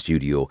joined in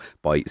studio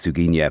by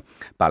Suginya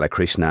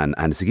Balakrishnan.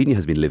 And Suginya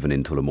has been living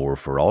in Tullamore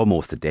for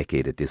almost a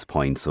decade at this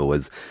point. So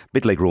as a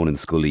bit like Ronan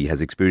Scully, has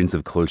experience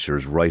of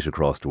cultures right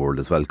across the world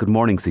as well. Good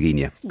morning,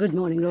 Suginya. Good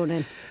morning,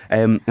 Ronan.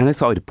 And I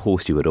saw a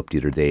post you had up the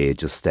other day,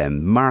 just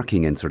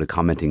marking and sort of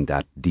commenting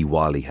that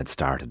Diwali had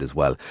started as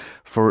well.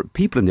 For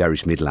people in the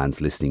Irish Midlands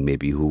listening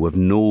maybe who have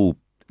no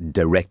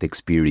direct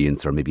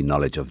experience or maybe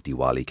knowledge of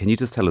Diwali, can you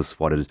just tell us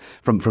what it is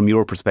from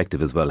your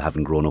perspective as well,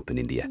 having grown up in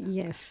India?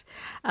 Yes.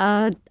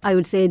 I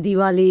would say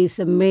Diwali is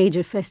a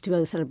major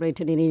festival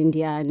celebrated in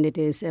India, and it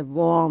is a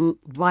warm,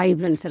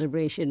 vibrant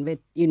celebration with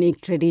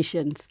unique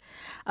traditions.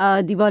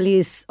 Diwali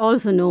is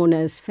also known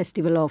as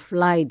Festival of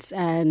Lights,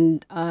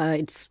 and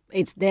it's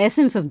the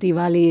essence of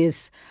Diwali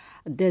is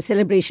the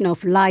celebration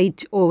of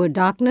light over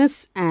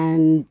darkness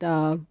and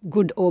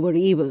good over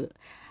evil.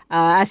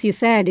 As you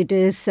said, it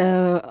is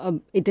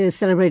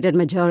celebrated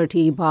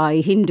majority by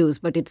Hindus,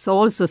 but it's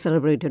also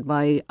celebrated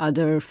by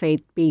other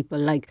faith people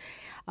like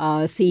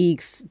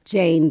Sikhs,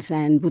 Jains,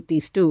 and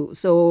Buddhists too.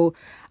 So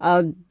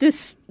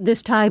this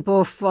type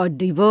of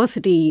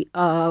diversity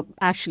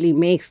actually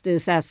makes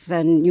this as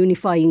an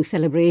unifying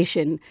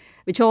celebration,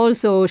 which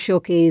also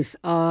showcase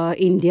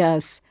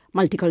India's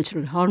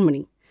multicultural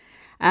harmony.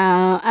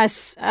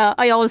 As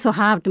I also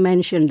have to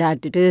mention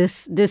that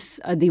this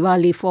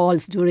Diwali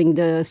falls during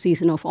the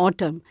season of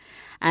autumn,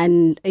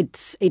 and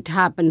it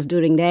happens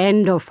during the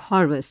end of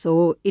harvest.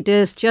 So it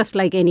is just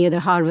like any other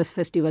harvest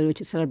festival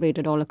which is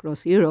celebrated all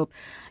across Europe.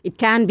 It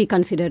can be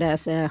considered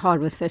as a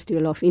harvest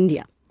festival of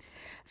India.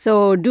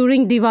 So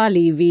during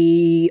Diwali,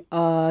 we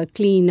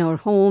clean our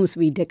homes,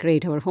 we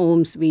decorate our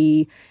homes,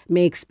 we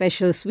make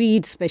special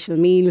sweets, special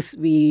meals,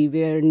 we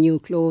wear new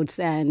clothes,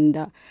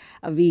 and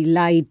we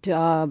light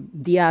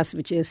diyas,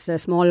 which is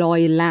small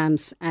oil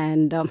lamps,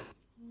 and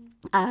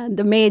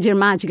The major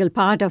magical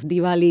part of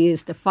Diwali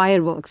is the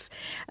fireworks.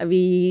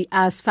 We,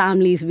 as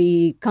families,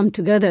 we come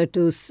together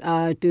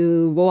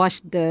to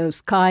watch the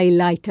sky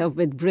light up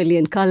with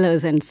brilliant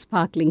colors and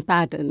sparkling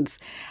patterns,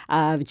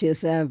 which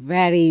is a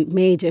very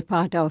major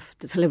part of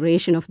the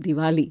celebration of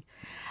Diwali.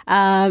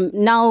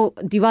 Now,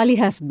 Diwali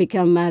has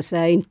become as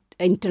an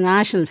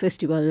international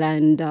festival,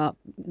 and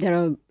there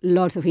are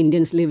lots of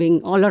Indians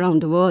living all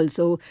around the world.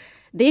 So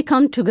they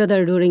come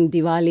together during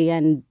Diwali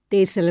and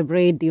they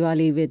celebrate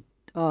Diwali with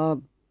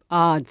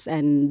arts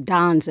and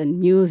dance and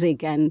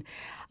music and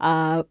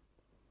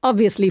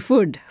obviously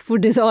food.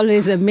 Food is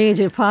always a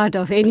major part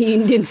of any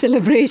Indian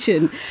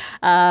celebration.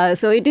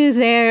 So it is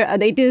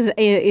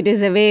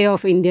a way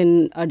of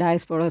Indian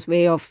diaspora's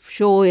way of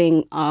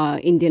showing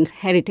Indians'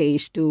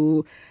 heritage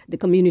to the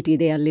community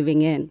they are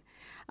living in.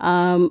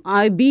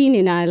 I've been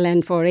in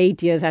Ireland for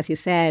 8 years, as you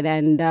said,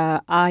 and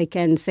I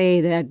can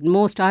say that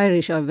most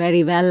Irish are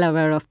very well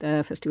aware of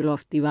the festival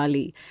of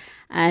Diwali.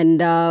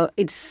 And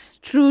it's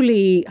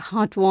truly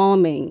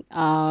heartwarming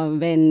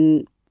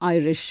when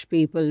Irish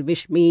people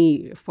wish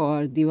me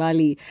for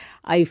Diwali.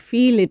 I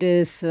feel it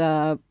is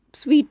a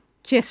sweet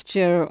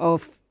gesture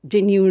of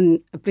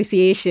genuine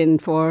appreciation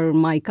for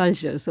my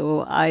culture.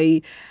 So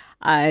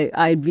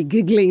I'd be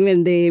giggling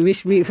when they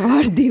wish me for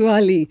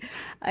Diwali.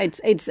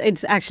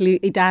 It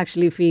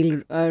actually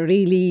feel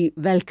really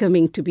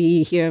welcoming to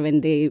be here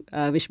when they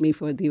wish me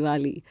for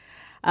Diwali.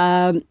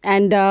 And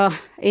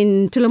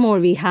in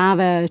Tullamore, we have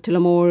a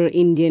Tullamore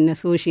Indian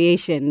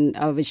Association,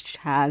 which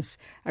has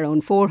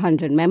around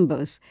 400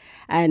 members.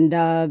 And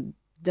the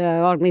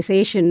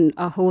organization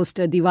hosts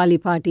a Diwali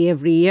party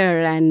every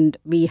year, and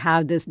we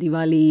have this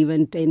Diwali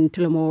event in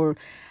Tullamore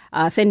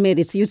St.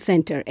 Mary's Youth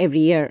Centre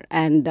every year.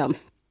 And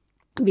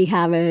we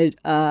have a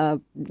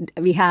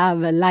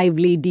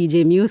lively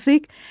DJ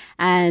music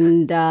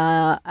and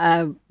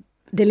a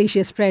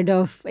delicious spread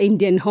of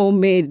Indian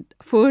homemade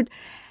food.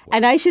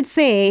 And I should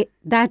say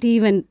that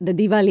even the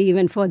Diwali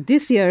event for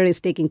this year is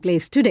taking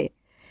place today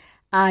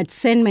at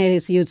St.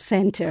 Mary's Youth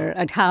Centre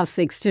at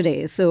 6:30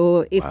 today.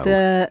 So if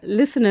the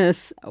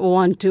listeners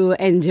want to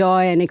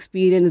enjoy and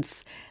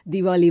experience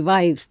Diwali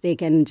vibes, they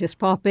can just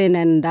pop in,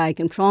 and I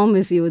can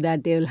promise you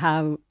that they will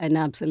have an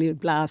absolute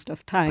blast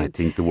of time. I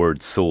think the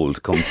word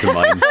sold comes to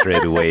mind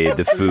straight away,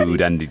 the food.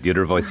 And the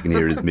other voice you can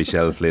hear is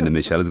Michelle Flynn, and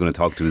Michelle is going to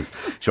talk to us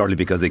shortly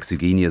because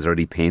Exugini has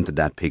already painted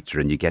that picture,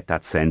 and you get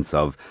that sense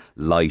of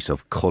light,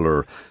 of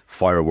colour,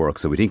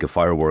 fireworks. So we think of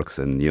fireworks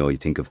and, you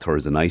think of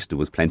Thursday night, there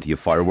was plenty of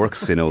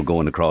fireworks,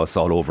 going across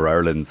all over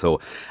Ireland.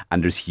 So,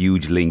 and there's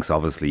huge links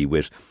obviously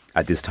with,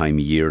 at this time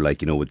of year,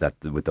 like, with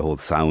the whole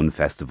Samhain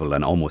festival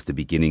and almost the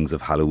beginnings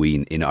of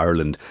Halloween in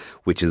Ireland,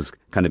 which has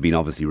kind of been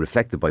obviously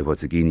reflected by what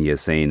Zagini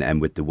is saying, and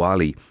with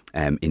Diwali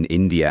in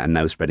India and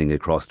now spreading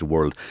across the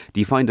world. Do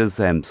you find, as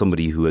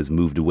somebody who has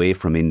moved away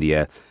from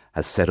India,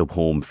 has set up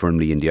home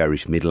firmly in the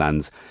Irish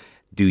Midlands,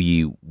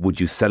 would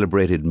you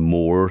celebrate it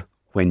more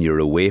when you're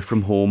away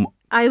from home?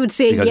 I would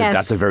say because yes.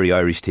 That's a very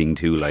Irish thing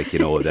too,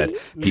 that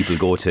people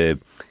go to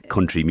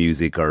country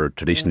music or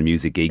traditional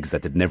music gigs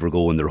that they'd never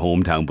go in their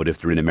hometown, but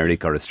if they're in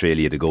America or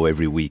Australia, they go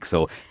every week.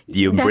 So do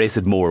you embrace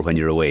it more when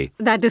you're away?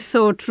 That is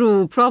so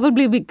true.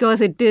 Probably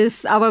because it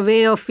is our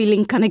way of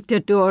feeling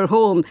connected to our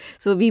home.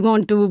 So we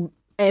want to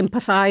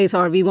emphasize,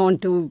 or we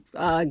want to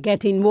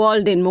get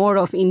involved in more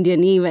of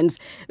Indian events,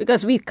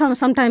 because we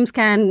sometimes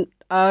can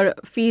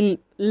feel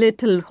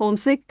little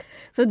homesick.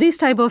 So these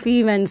type of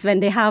events, when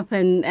they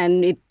happen,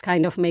 and it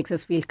kind of makes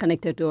us feel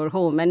connected to our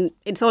home. And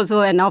it's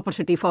also an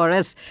opportunity for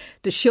us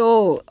to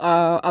show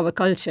our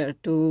culture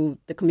to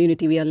the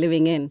community we are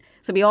living in.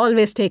 So we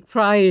always take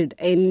pride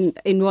in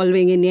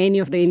involving in any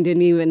of the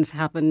Indian events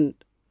happen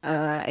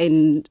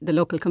in the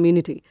local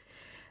community.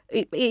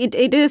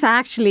 It is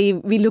actually,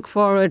 we look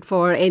forward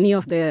for any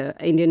of the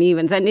Indian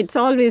events, and it's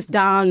always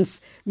dance,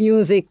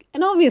 music,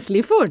 and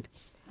obviously food.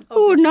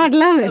 Who would not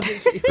love it?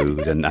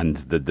 Food and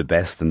the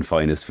best and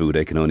finest food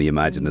I can only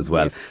imagine as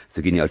well. Yes.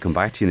 So Guinea, I'll come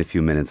back to you in a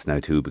few minutes now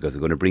too, because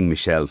I'm going to bring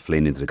Michelle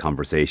Flynn into the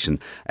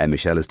conversation.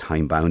 Michelle is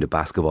time bound, a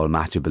basketball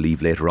match I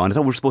believe later on. I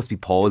thought we were supposed to be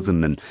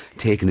pausing and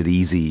taking it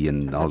easy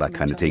and all that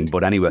kind of thing.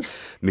 But anyway,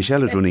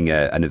 Michelle is running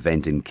an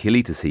event in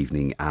Killy this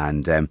evening,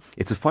 and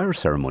it's a fire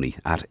ceremony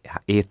at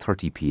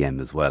 8:30 p.m.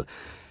 as well.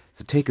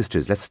 So take us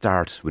through. Let's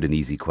start with an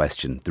easy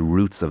question. The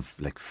roots of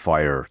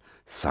fire,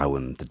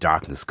 Samhain, the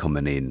darkness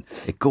coming in,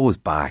 it goes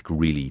back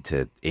really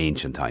to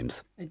ancient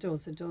times. It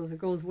does. It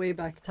goes way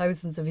back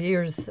thousands of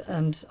years,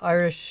 and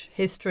Irish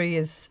history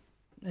it's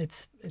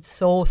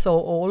so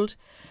old.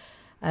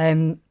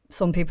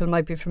 Some people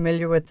might be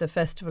familiar with the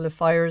Festival of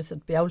Fires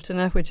at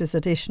Bealtaine, which is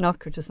at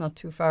Ishnock, which is not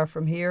too far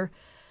from here.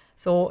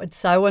 So at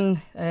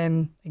Samhain,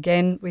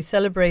 again, we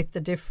celebrate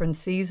the different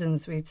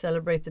seasons. We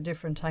celebrate the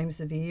different times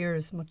of the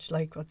years, much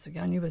like what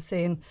Sugani was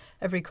saying.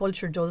 Every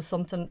culture does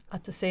something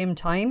at the same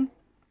time,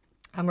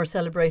 and we're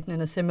celebrating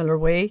in a similar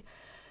way.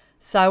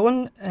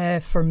 Samhain,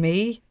 for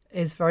me,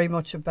 is very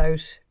much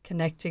about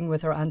connecting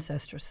with our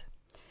ancestors.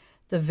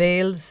 The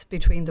veils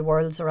between the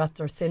worlds are at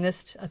their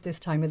thinnest at this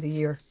time of the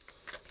year.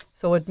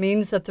 So it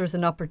means that there's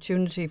an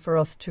opportunity for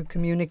us to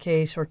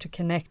communicate or to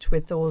connect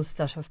with those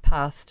that have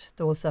passed,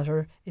 those that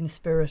are in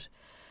spirit.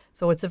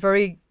 So it's a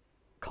very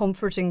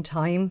comforting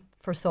time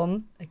for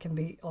some. It can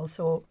be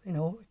also,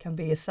 it can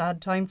be a sad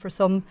time for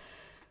some.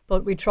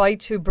 But we try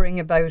to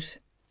bring about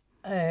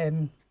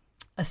a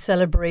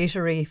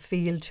celebratory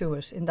feel to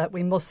it, in that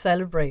we must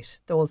celebrate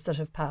those that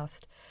have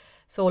passed.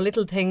 So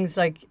little things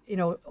like,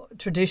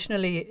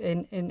 traditionally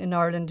in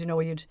Ireland,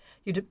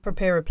 you'd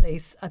prepare a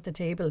place at the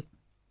table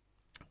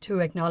to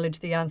acknowledge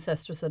the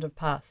ancestors that have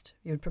passed.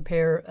 You'd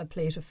prepare a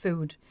plate of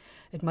food.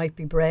 It might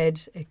be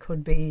bread, it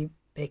could be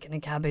bacon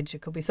and cabbage,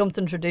 it could be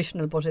something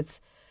traditional, but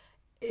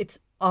it's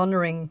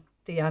honouring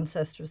the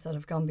ancestors that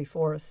have gone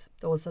before us,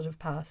 those that have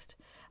passed,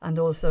 and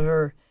those that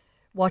are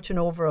watching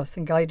over us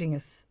and guiding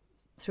us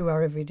through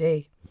our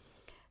everyday.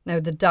 Now,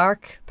 the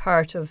dark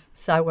part of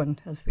Samhain,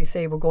 as we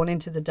say, we're going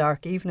into the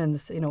dark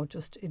evenings,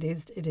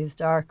 it is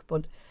dark,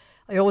 but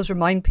I always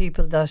remind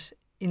people that,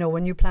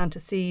 when you plant a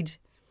seed,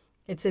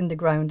 it's in the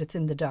ground, it's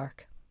in the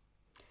dark.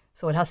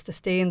 So it has to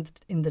stay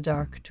in the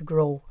dark to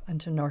grow and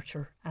to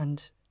nurture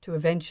and to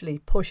eventually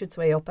push its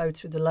way up out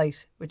through the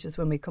light, which is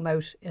when we come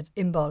out at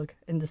Imbolg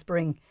in the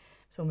spring,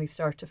 so when we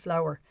start to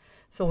flower.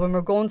 So when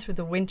we're going through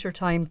the winter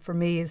time, for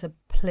me, is a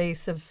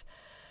place of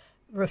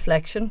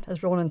reflection,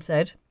 as Ronan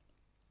said,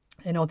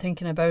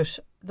 thinking about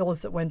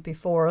those that went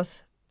before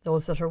us,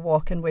 those that are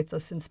walking with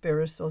us in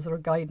spirit, those that are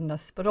guiding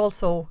us, but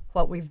also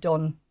what we've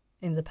done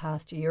in the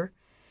past year.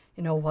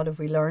 What have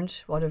we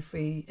learned? What have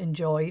we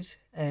enjoyed?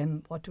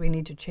 What do we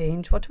need to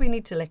change? What do we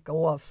need to let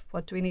go of?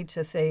 What do we need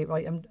to say,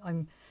 right,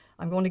 I'm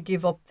going to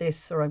give up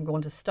this, or I'm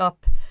going to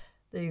stop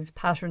these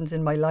patterns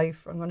in my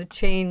life. I'm going to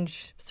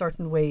change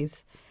certain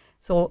ways.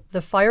 So the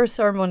fire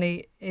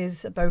ceremony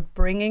is about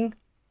bringing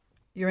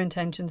your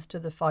intentions to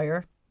the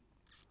fire.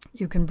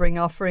 You can bring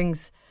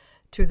offerings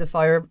to the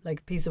fire, like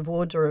a piece of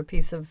wood or a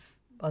piece of,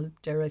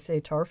 dare I say,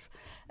 turf.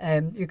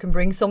 You can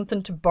bring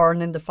something to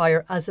burn in the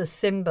fire as a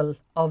symbol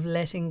of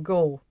letting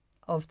go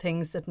of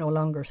things that no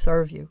longer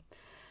serve you.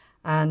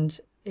 And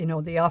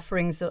the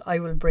offerings that I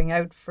will bring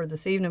out for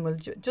this evening will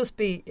just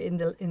be in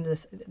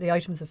the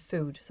items of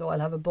food. So I'll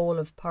have a bowl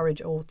of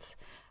porridge oats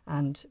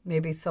and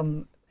maybe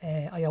some.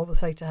 I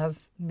always like to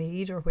have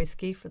mead or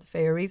whiskey for the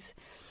fairies,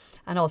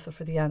 and also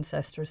for the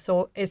ancestors.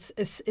 So it's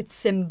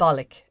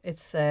symbolic.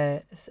 It's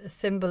a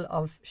symbol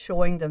of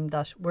showing them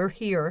that we're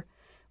here.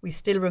 We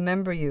still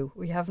remember you.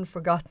 We haven't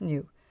forgotten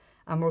you.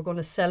 And we're going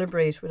to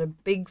celebrate with a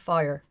big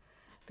fire,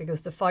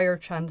 because the fire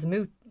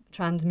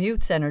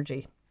transmutes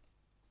energy.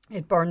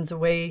 It burns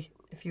away.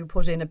 If you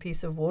put in a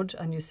piece of wood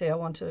and you say, I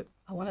want to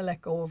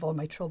let go of all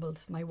my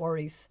troubles, my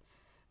worries,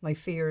 my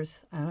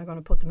fears, and I'm going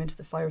to put them into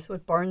the fire. So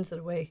it burns it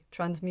away,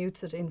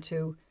 transmutes it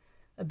into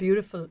a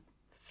beautiful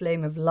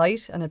flame of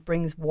light, and it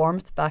brings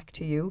warmth back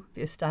to you. If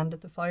you stand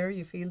at the fire,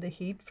 you feel the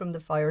heat from the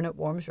fire and it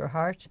warms your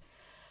heart.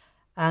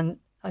 And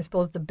I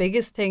suppose the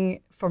biggest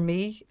thing for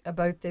me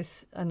about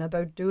this and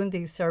about doing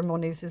these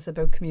ceremonies is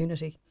about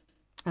community.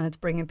 And it's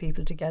bringing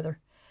people together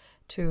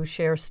to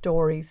share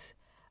stories,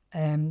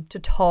 to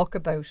talk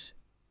about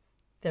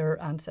their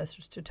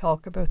ancestors, to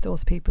talk about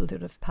those people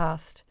that have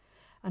passed,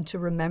 and to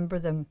remember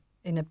them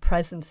in a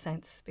present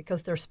sense,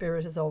 because their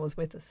spirit is always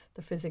with us.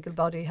 The physical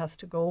body has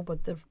to go,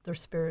 but their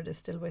spirit is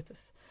still with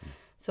us.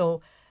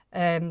 So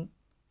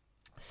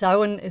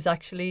Samhain is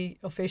actually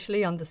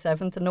officially on the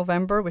 7th of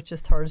November, which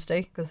is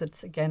Thursday, because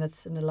it's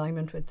in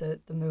alignment with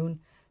the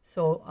moon.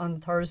 So on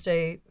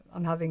Thursday,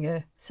 I'm having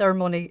a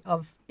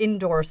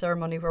indoor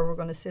ceremony where we're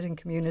going to sit in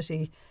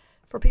community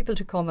for people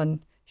to come and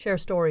share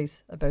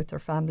stories about their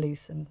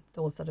families and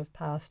those that have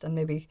passed, and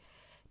maybe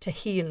to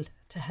heal,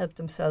 to help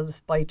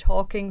themselves by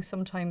talking.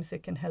 Sometimes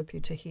it can help you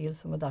to heal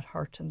some of that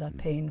hurt and that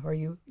pain where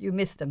you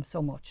miss them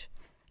so much.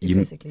 You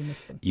physically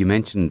miss them. You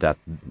mentioned that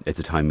it's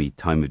a time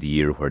of the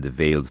year where the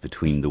veils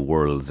between the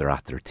worlds are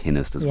at their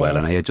thinnest as well.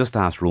 And I had just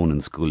asked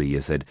Ronan Scully, I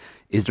said,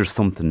 is there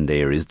something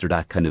there? Is there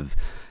that kind of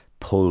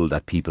pull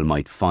that people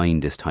might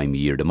find this time of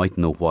year? They might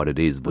know what it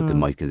is, but they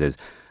might...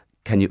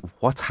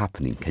 what's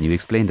happening? Can you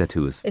explain that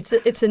to us?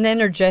 It's an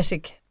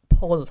energetic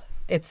pull.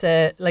 It's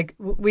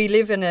we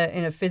live in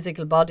a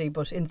physical body,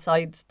 but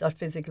inside that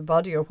physical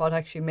body, or what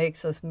actually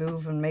makes us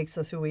move and makes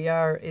us who we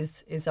are,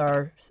 is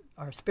our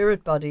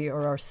spirit body,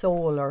 or our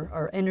soul, or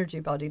our energy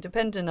body,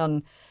 depending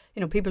on,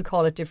 people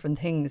call it different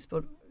things,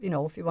 but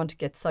if you want to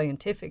get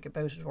scientific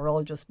about it, we're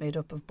all just made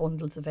up of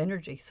bundles of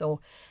energy. So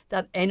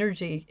that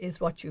energy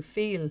is what you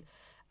feel,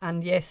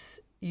 and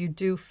yes, you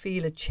do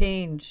feel a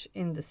change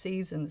in the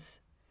seasons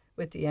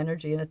with the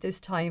energy. And at this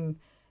time,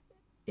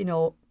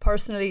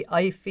 personally,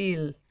 I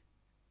feel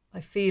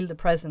the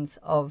presence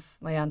of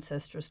my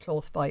ancestors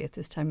close by at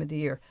this time of the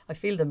year. I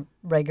feel them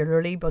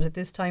regularly, but at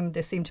this time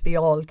they seem to be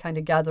all kind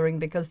of gathering,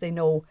 because they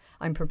know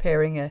I'm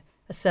preparing a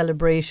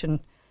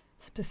celebration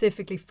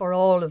specifically for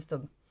all of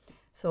them,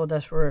 so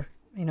that we're,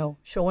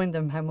 showing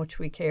them how much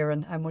we care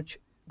and how much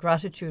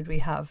gratitude we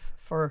have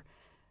for,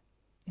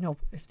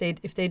 if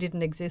they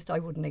didn't exist, I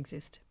wouldn't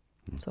exist.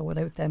 So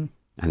without them,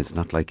 And it's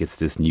not like it's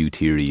this new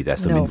theory that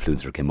some No.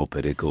 influencer came up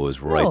with. It goes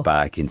right No.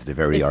 back into the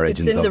very It's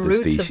origins in of the the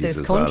roots of species this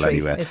as well. country.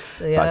 Anyway,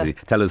 Yeah.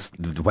 fascinating. Tell us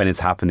when it's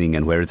happening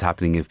and where it's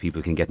happening if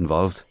people can get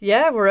involved.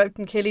 Yeah, we're out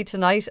in Killy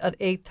tonight at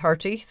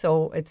 8:30,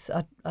 so it's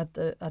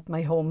at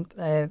my home,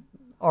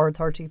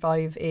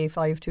 R35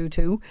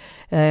 A522.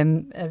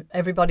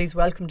 Everybody's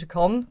welcome to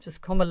come.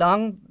 Just come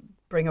along,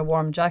 bring a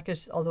warm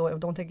jacket, although I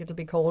don't think it'll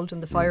be cold,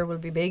 and the fire will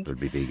be big. It'll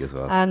be big as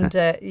well. And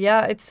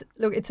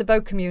it's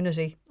about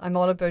community. I'm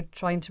all about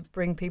trying to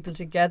bring people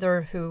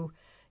together who,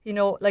 you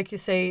know, like you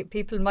say,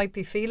 people might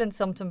be feeling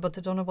something but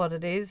they don't know what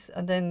it is,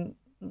 and then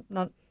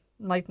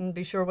mightn't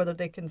be sure whether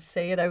they can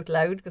say it out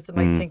loud because they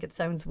might think it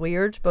sounds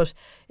weird. But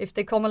if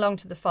they come along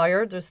to the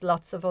fire, there's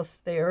lots of us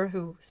there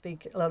who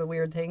speak a lot of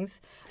weird things,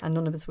 and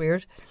none of it's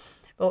weird.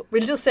 But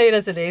we'll just say it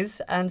as it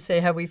is and say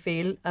how we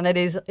feel. And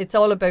it's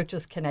all about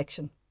just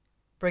connection.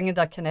 Bringing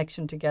that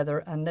connection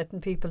together and letting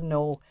people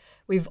know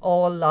we've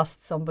all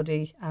lost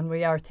somebody and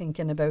we are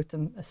thinking about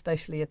them,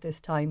 especially at this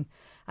time.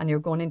 And you're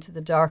going into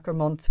the darker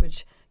months,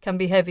 which can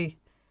be heavy.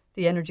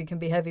 The energy can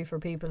be heavy for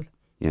people.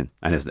 Yeah,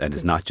 and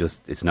it's not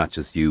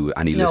just you,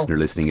 any listener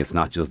listening. It's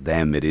not just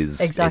them. It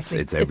is Exactly.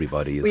 It's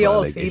everybody as we well.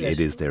 all Like, feel it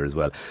is there as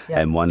well. Yeah.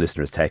 And one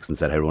listener's text and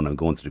said, "Hey, everyone, I'm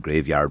going to the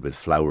graveyard with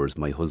flowers.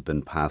 My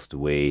husband passed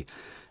away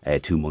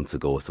 2 months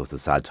ago, so it's a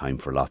sad time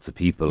for lots of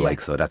people." Yeah.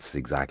 Like, so that's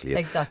exactly it.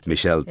 Exactly.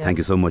 Michelle, Yeah. thank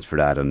you so much for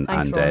that, and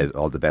Thanks, Ron.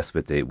 all the best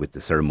with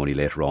the ceremony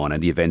later on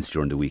and the events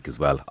during the week as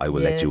well. I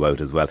will let you Yes.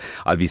 out as well.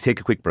 I'll take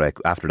a quick break.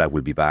 After that,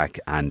 we'll be back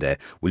and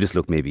we'll just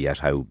look maybe at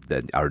how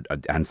our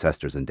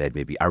ancestors and dead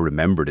maybe are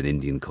remembered in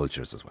Indian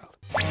cultures as well.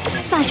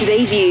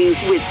 Saturday View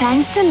with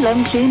thanks to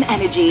Lumclume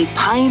Energy,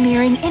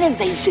 pioneering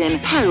innovation,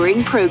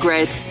 powering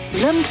progress.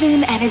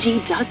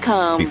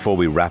 lumclumeenergy.com. Before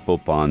we wrap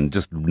up on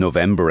just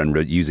November and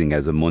using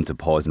as a month to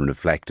pause and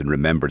reflect and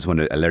remember, I just want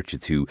to alert you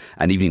to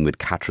an evening with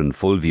Catherine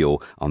Fulvio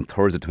on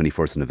Thursday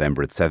 21st of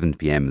November at 7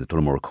 p.m. in the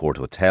Tullamore Court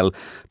Hotel.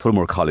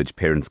 Tullamore College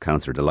Parents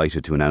Council are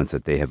delighted to announce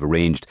that they have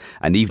arranged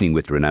an evening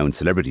with renowned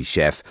celebrity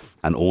chef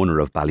and owner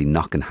of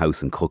Ballyknocken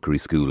House and Cookery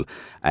School.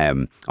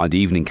 On the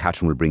evening,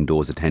 Catherine will bring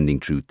those attending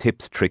through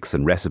tips, tricks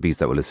and recipes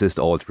that will assist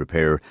all to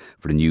prepare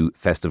for the new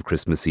festive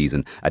Christmas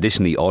season.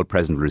 Additionally, all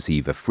present will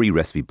receive a free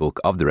recipe book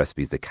of the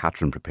recipes that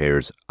Catherine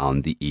prepares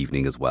on the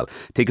evening as well.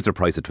 Tickets are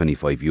priced at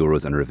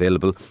 €25 and are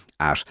available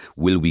at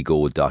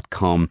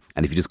willwego.com.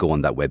 And if you just go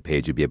on that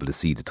webpage, you'll be able to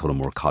see the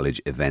Tullamore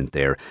College event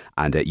there,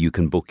 and you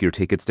can book your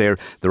tickets there.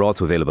 They're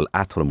also available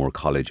at Tullamore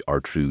College or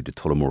through the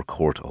Tullamore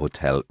Court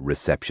Hotel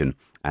reception.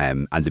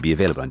 And they'll be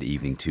available on the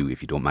evening too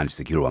if you don't manage to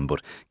secure one,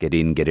 but get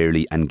in, get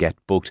early and get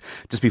booked.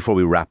 Just before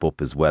we wrap up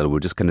as well,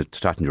 we're just kind of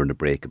chatting during the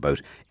break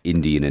about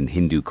Indian and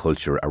Hindu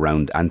culture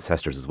around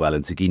ancestors as well.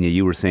 And Suginya,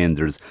 you were saying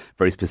there's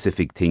very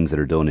specific things that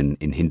are done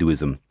in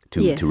Hinduism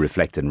to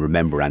reflect and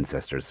remember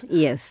ancestors.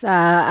 Yes.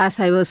 As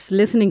I was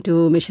listening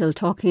to Michelle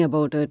talking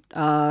about it,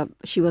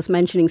 she was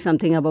mentioning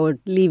something about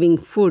leaving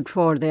food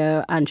for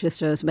their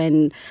ancestors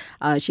when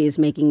she is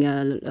making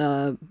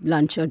a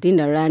lunch or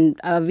dinner.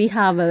 And we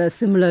have a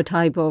similar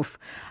type of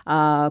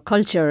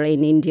culture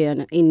in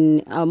India.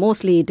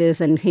 Mostly it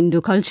is in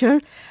Hindu culture.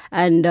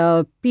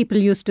 And people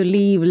used to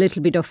leave a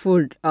little bit of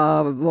food,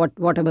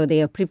 whatever they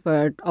have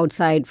prepared,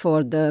 outside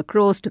for the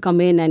crows to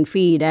come in and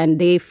feed. And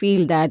they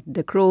feel that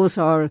the crows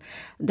are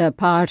the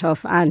part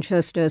of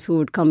ancestors who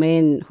would come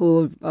in,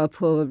 who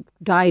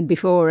died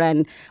before.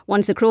 And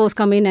once the crows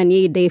come in and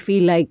eat, they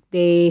feel like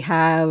they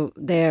have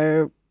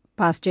their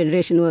past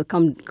generation who have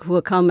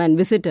come and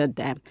visited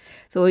them.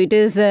 So it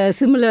is a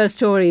similar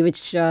story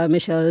which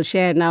Michelle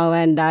shared now,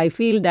 and I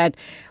feel that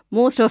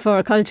most of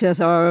our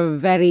cultures are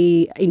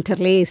very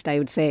interlaced, I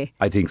would say.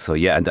 I think so,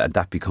 yeah, and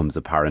that becomes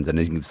apparent. And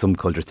I think some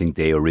cultures think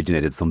they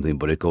originated something,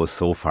 but it goes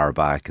so far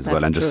back as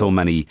well. And there's so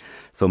many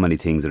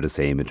things that are the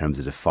same in terms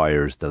of the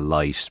fires, the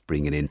light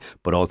bringing in.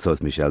 But also,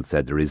 as Michelle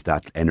said, there is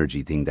that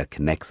energy thing that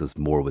connects us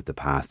more with the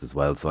past as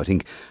well. So I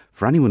think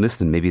for anyone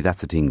listening, maybe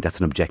that's a thing, that's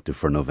an objective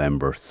for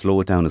November.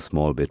 Slow it down a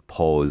small bit,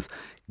 pause,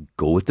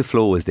 go with the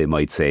flow, as they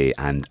might say,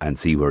 and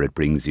see where it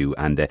brings you.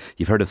 And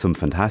you've heard of some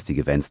fantastic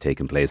events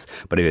taking place.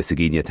 But anyway,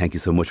 Suginya, thank you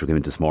so much for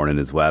coming this morning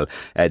as well.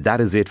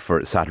 That is it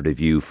for Saturday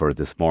View for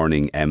this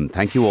morning.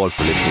 Thank you all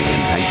for listening,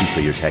 and thank you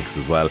for your texts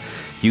as well.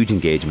 Huge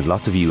engagement.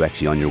 Lots of you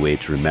actually on your way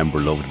to remember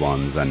loved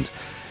ones and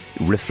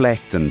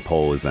reflect and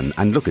pause and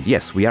look at,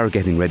 yes, we are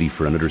getting ready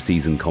for another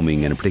season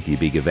coming and a particularly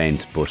big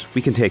event, but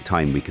we can take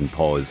time, we can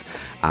pause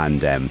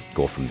and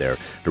go from there.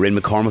 Lorraine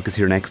McCormick is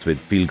here next with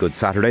Feel Good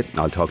Saturday.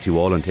 I'll talk to you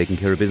all on Taking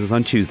Care of Business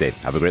on Tuesday.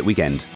 Have a great weekend.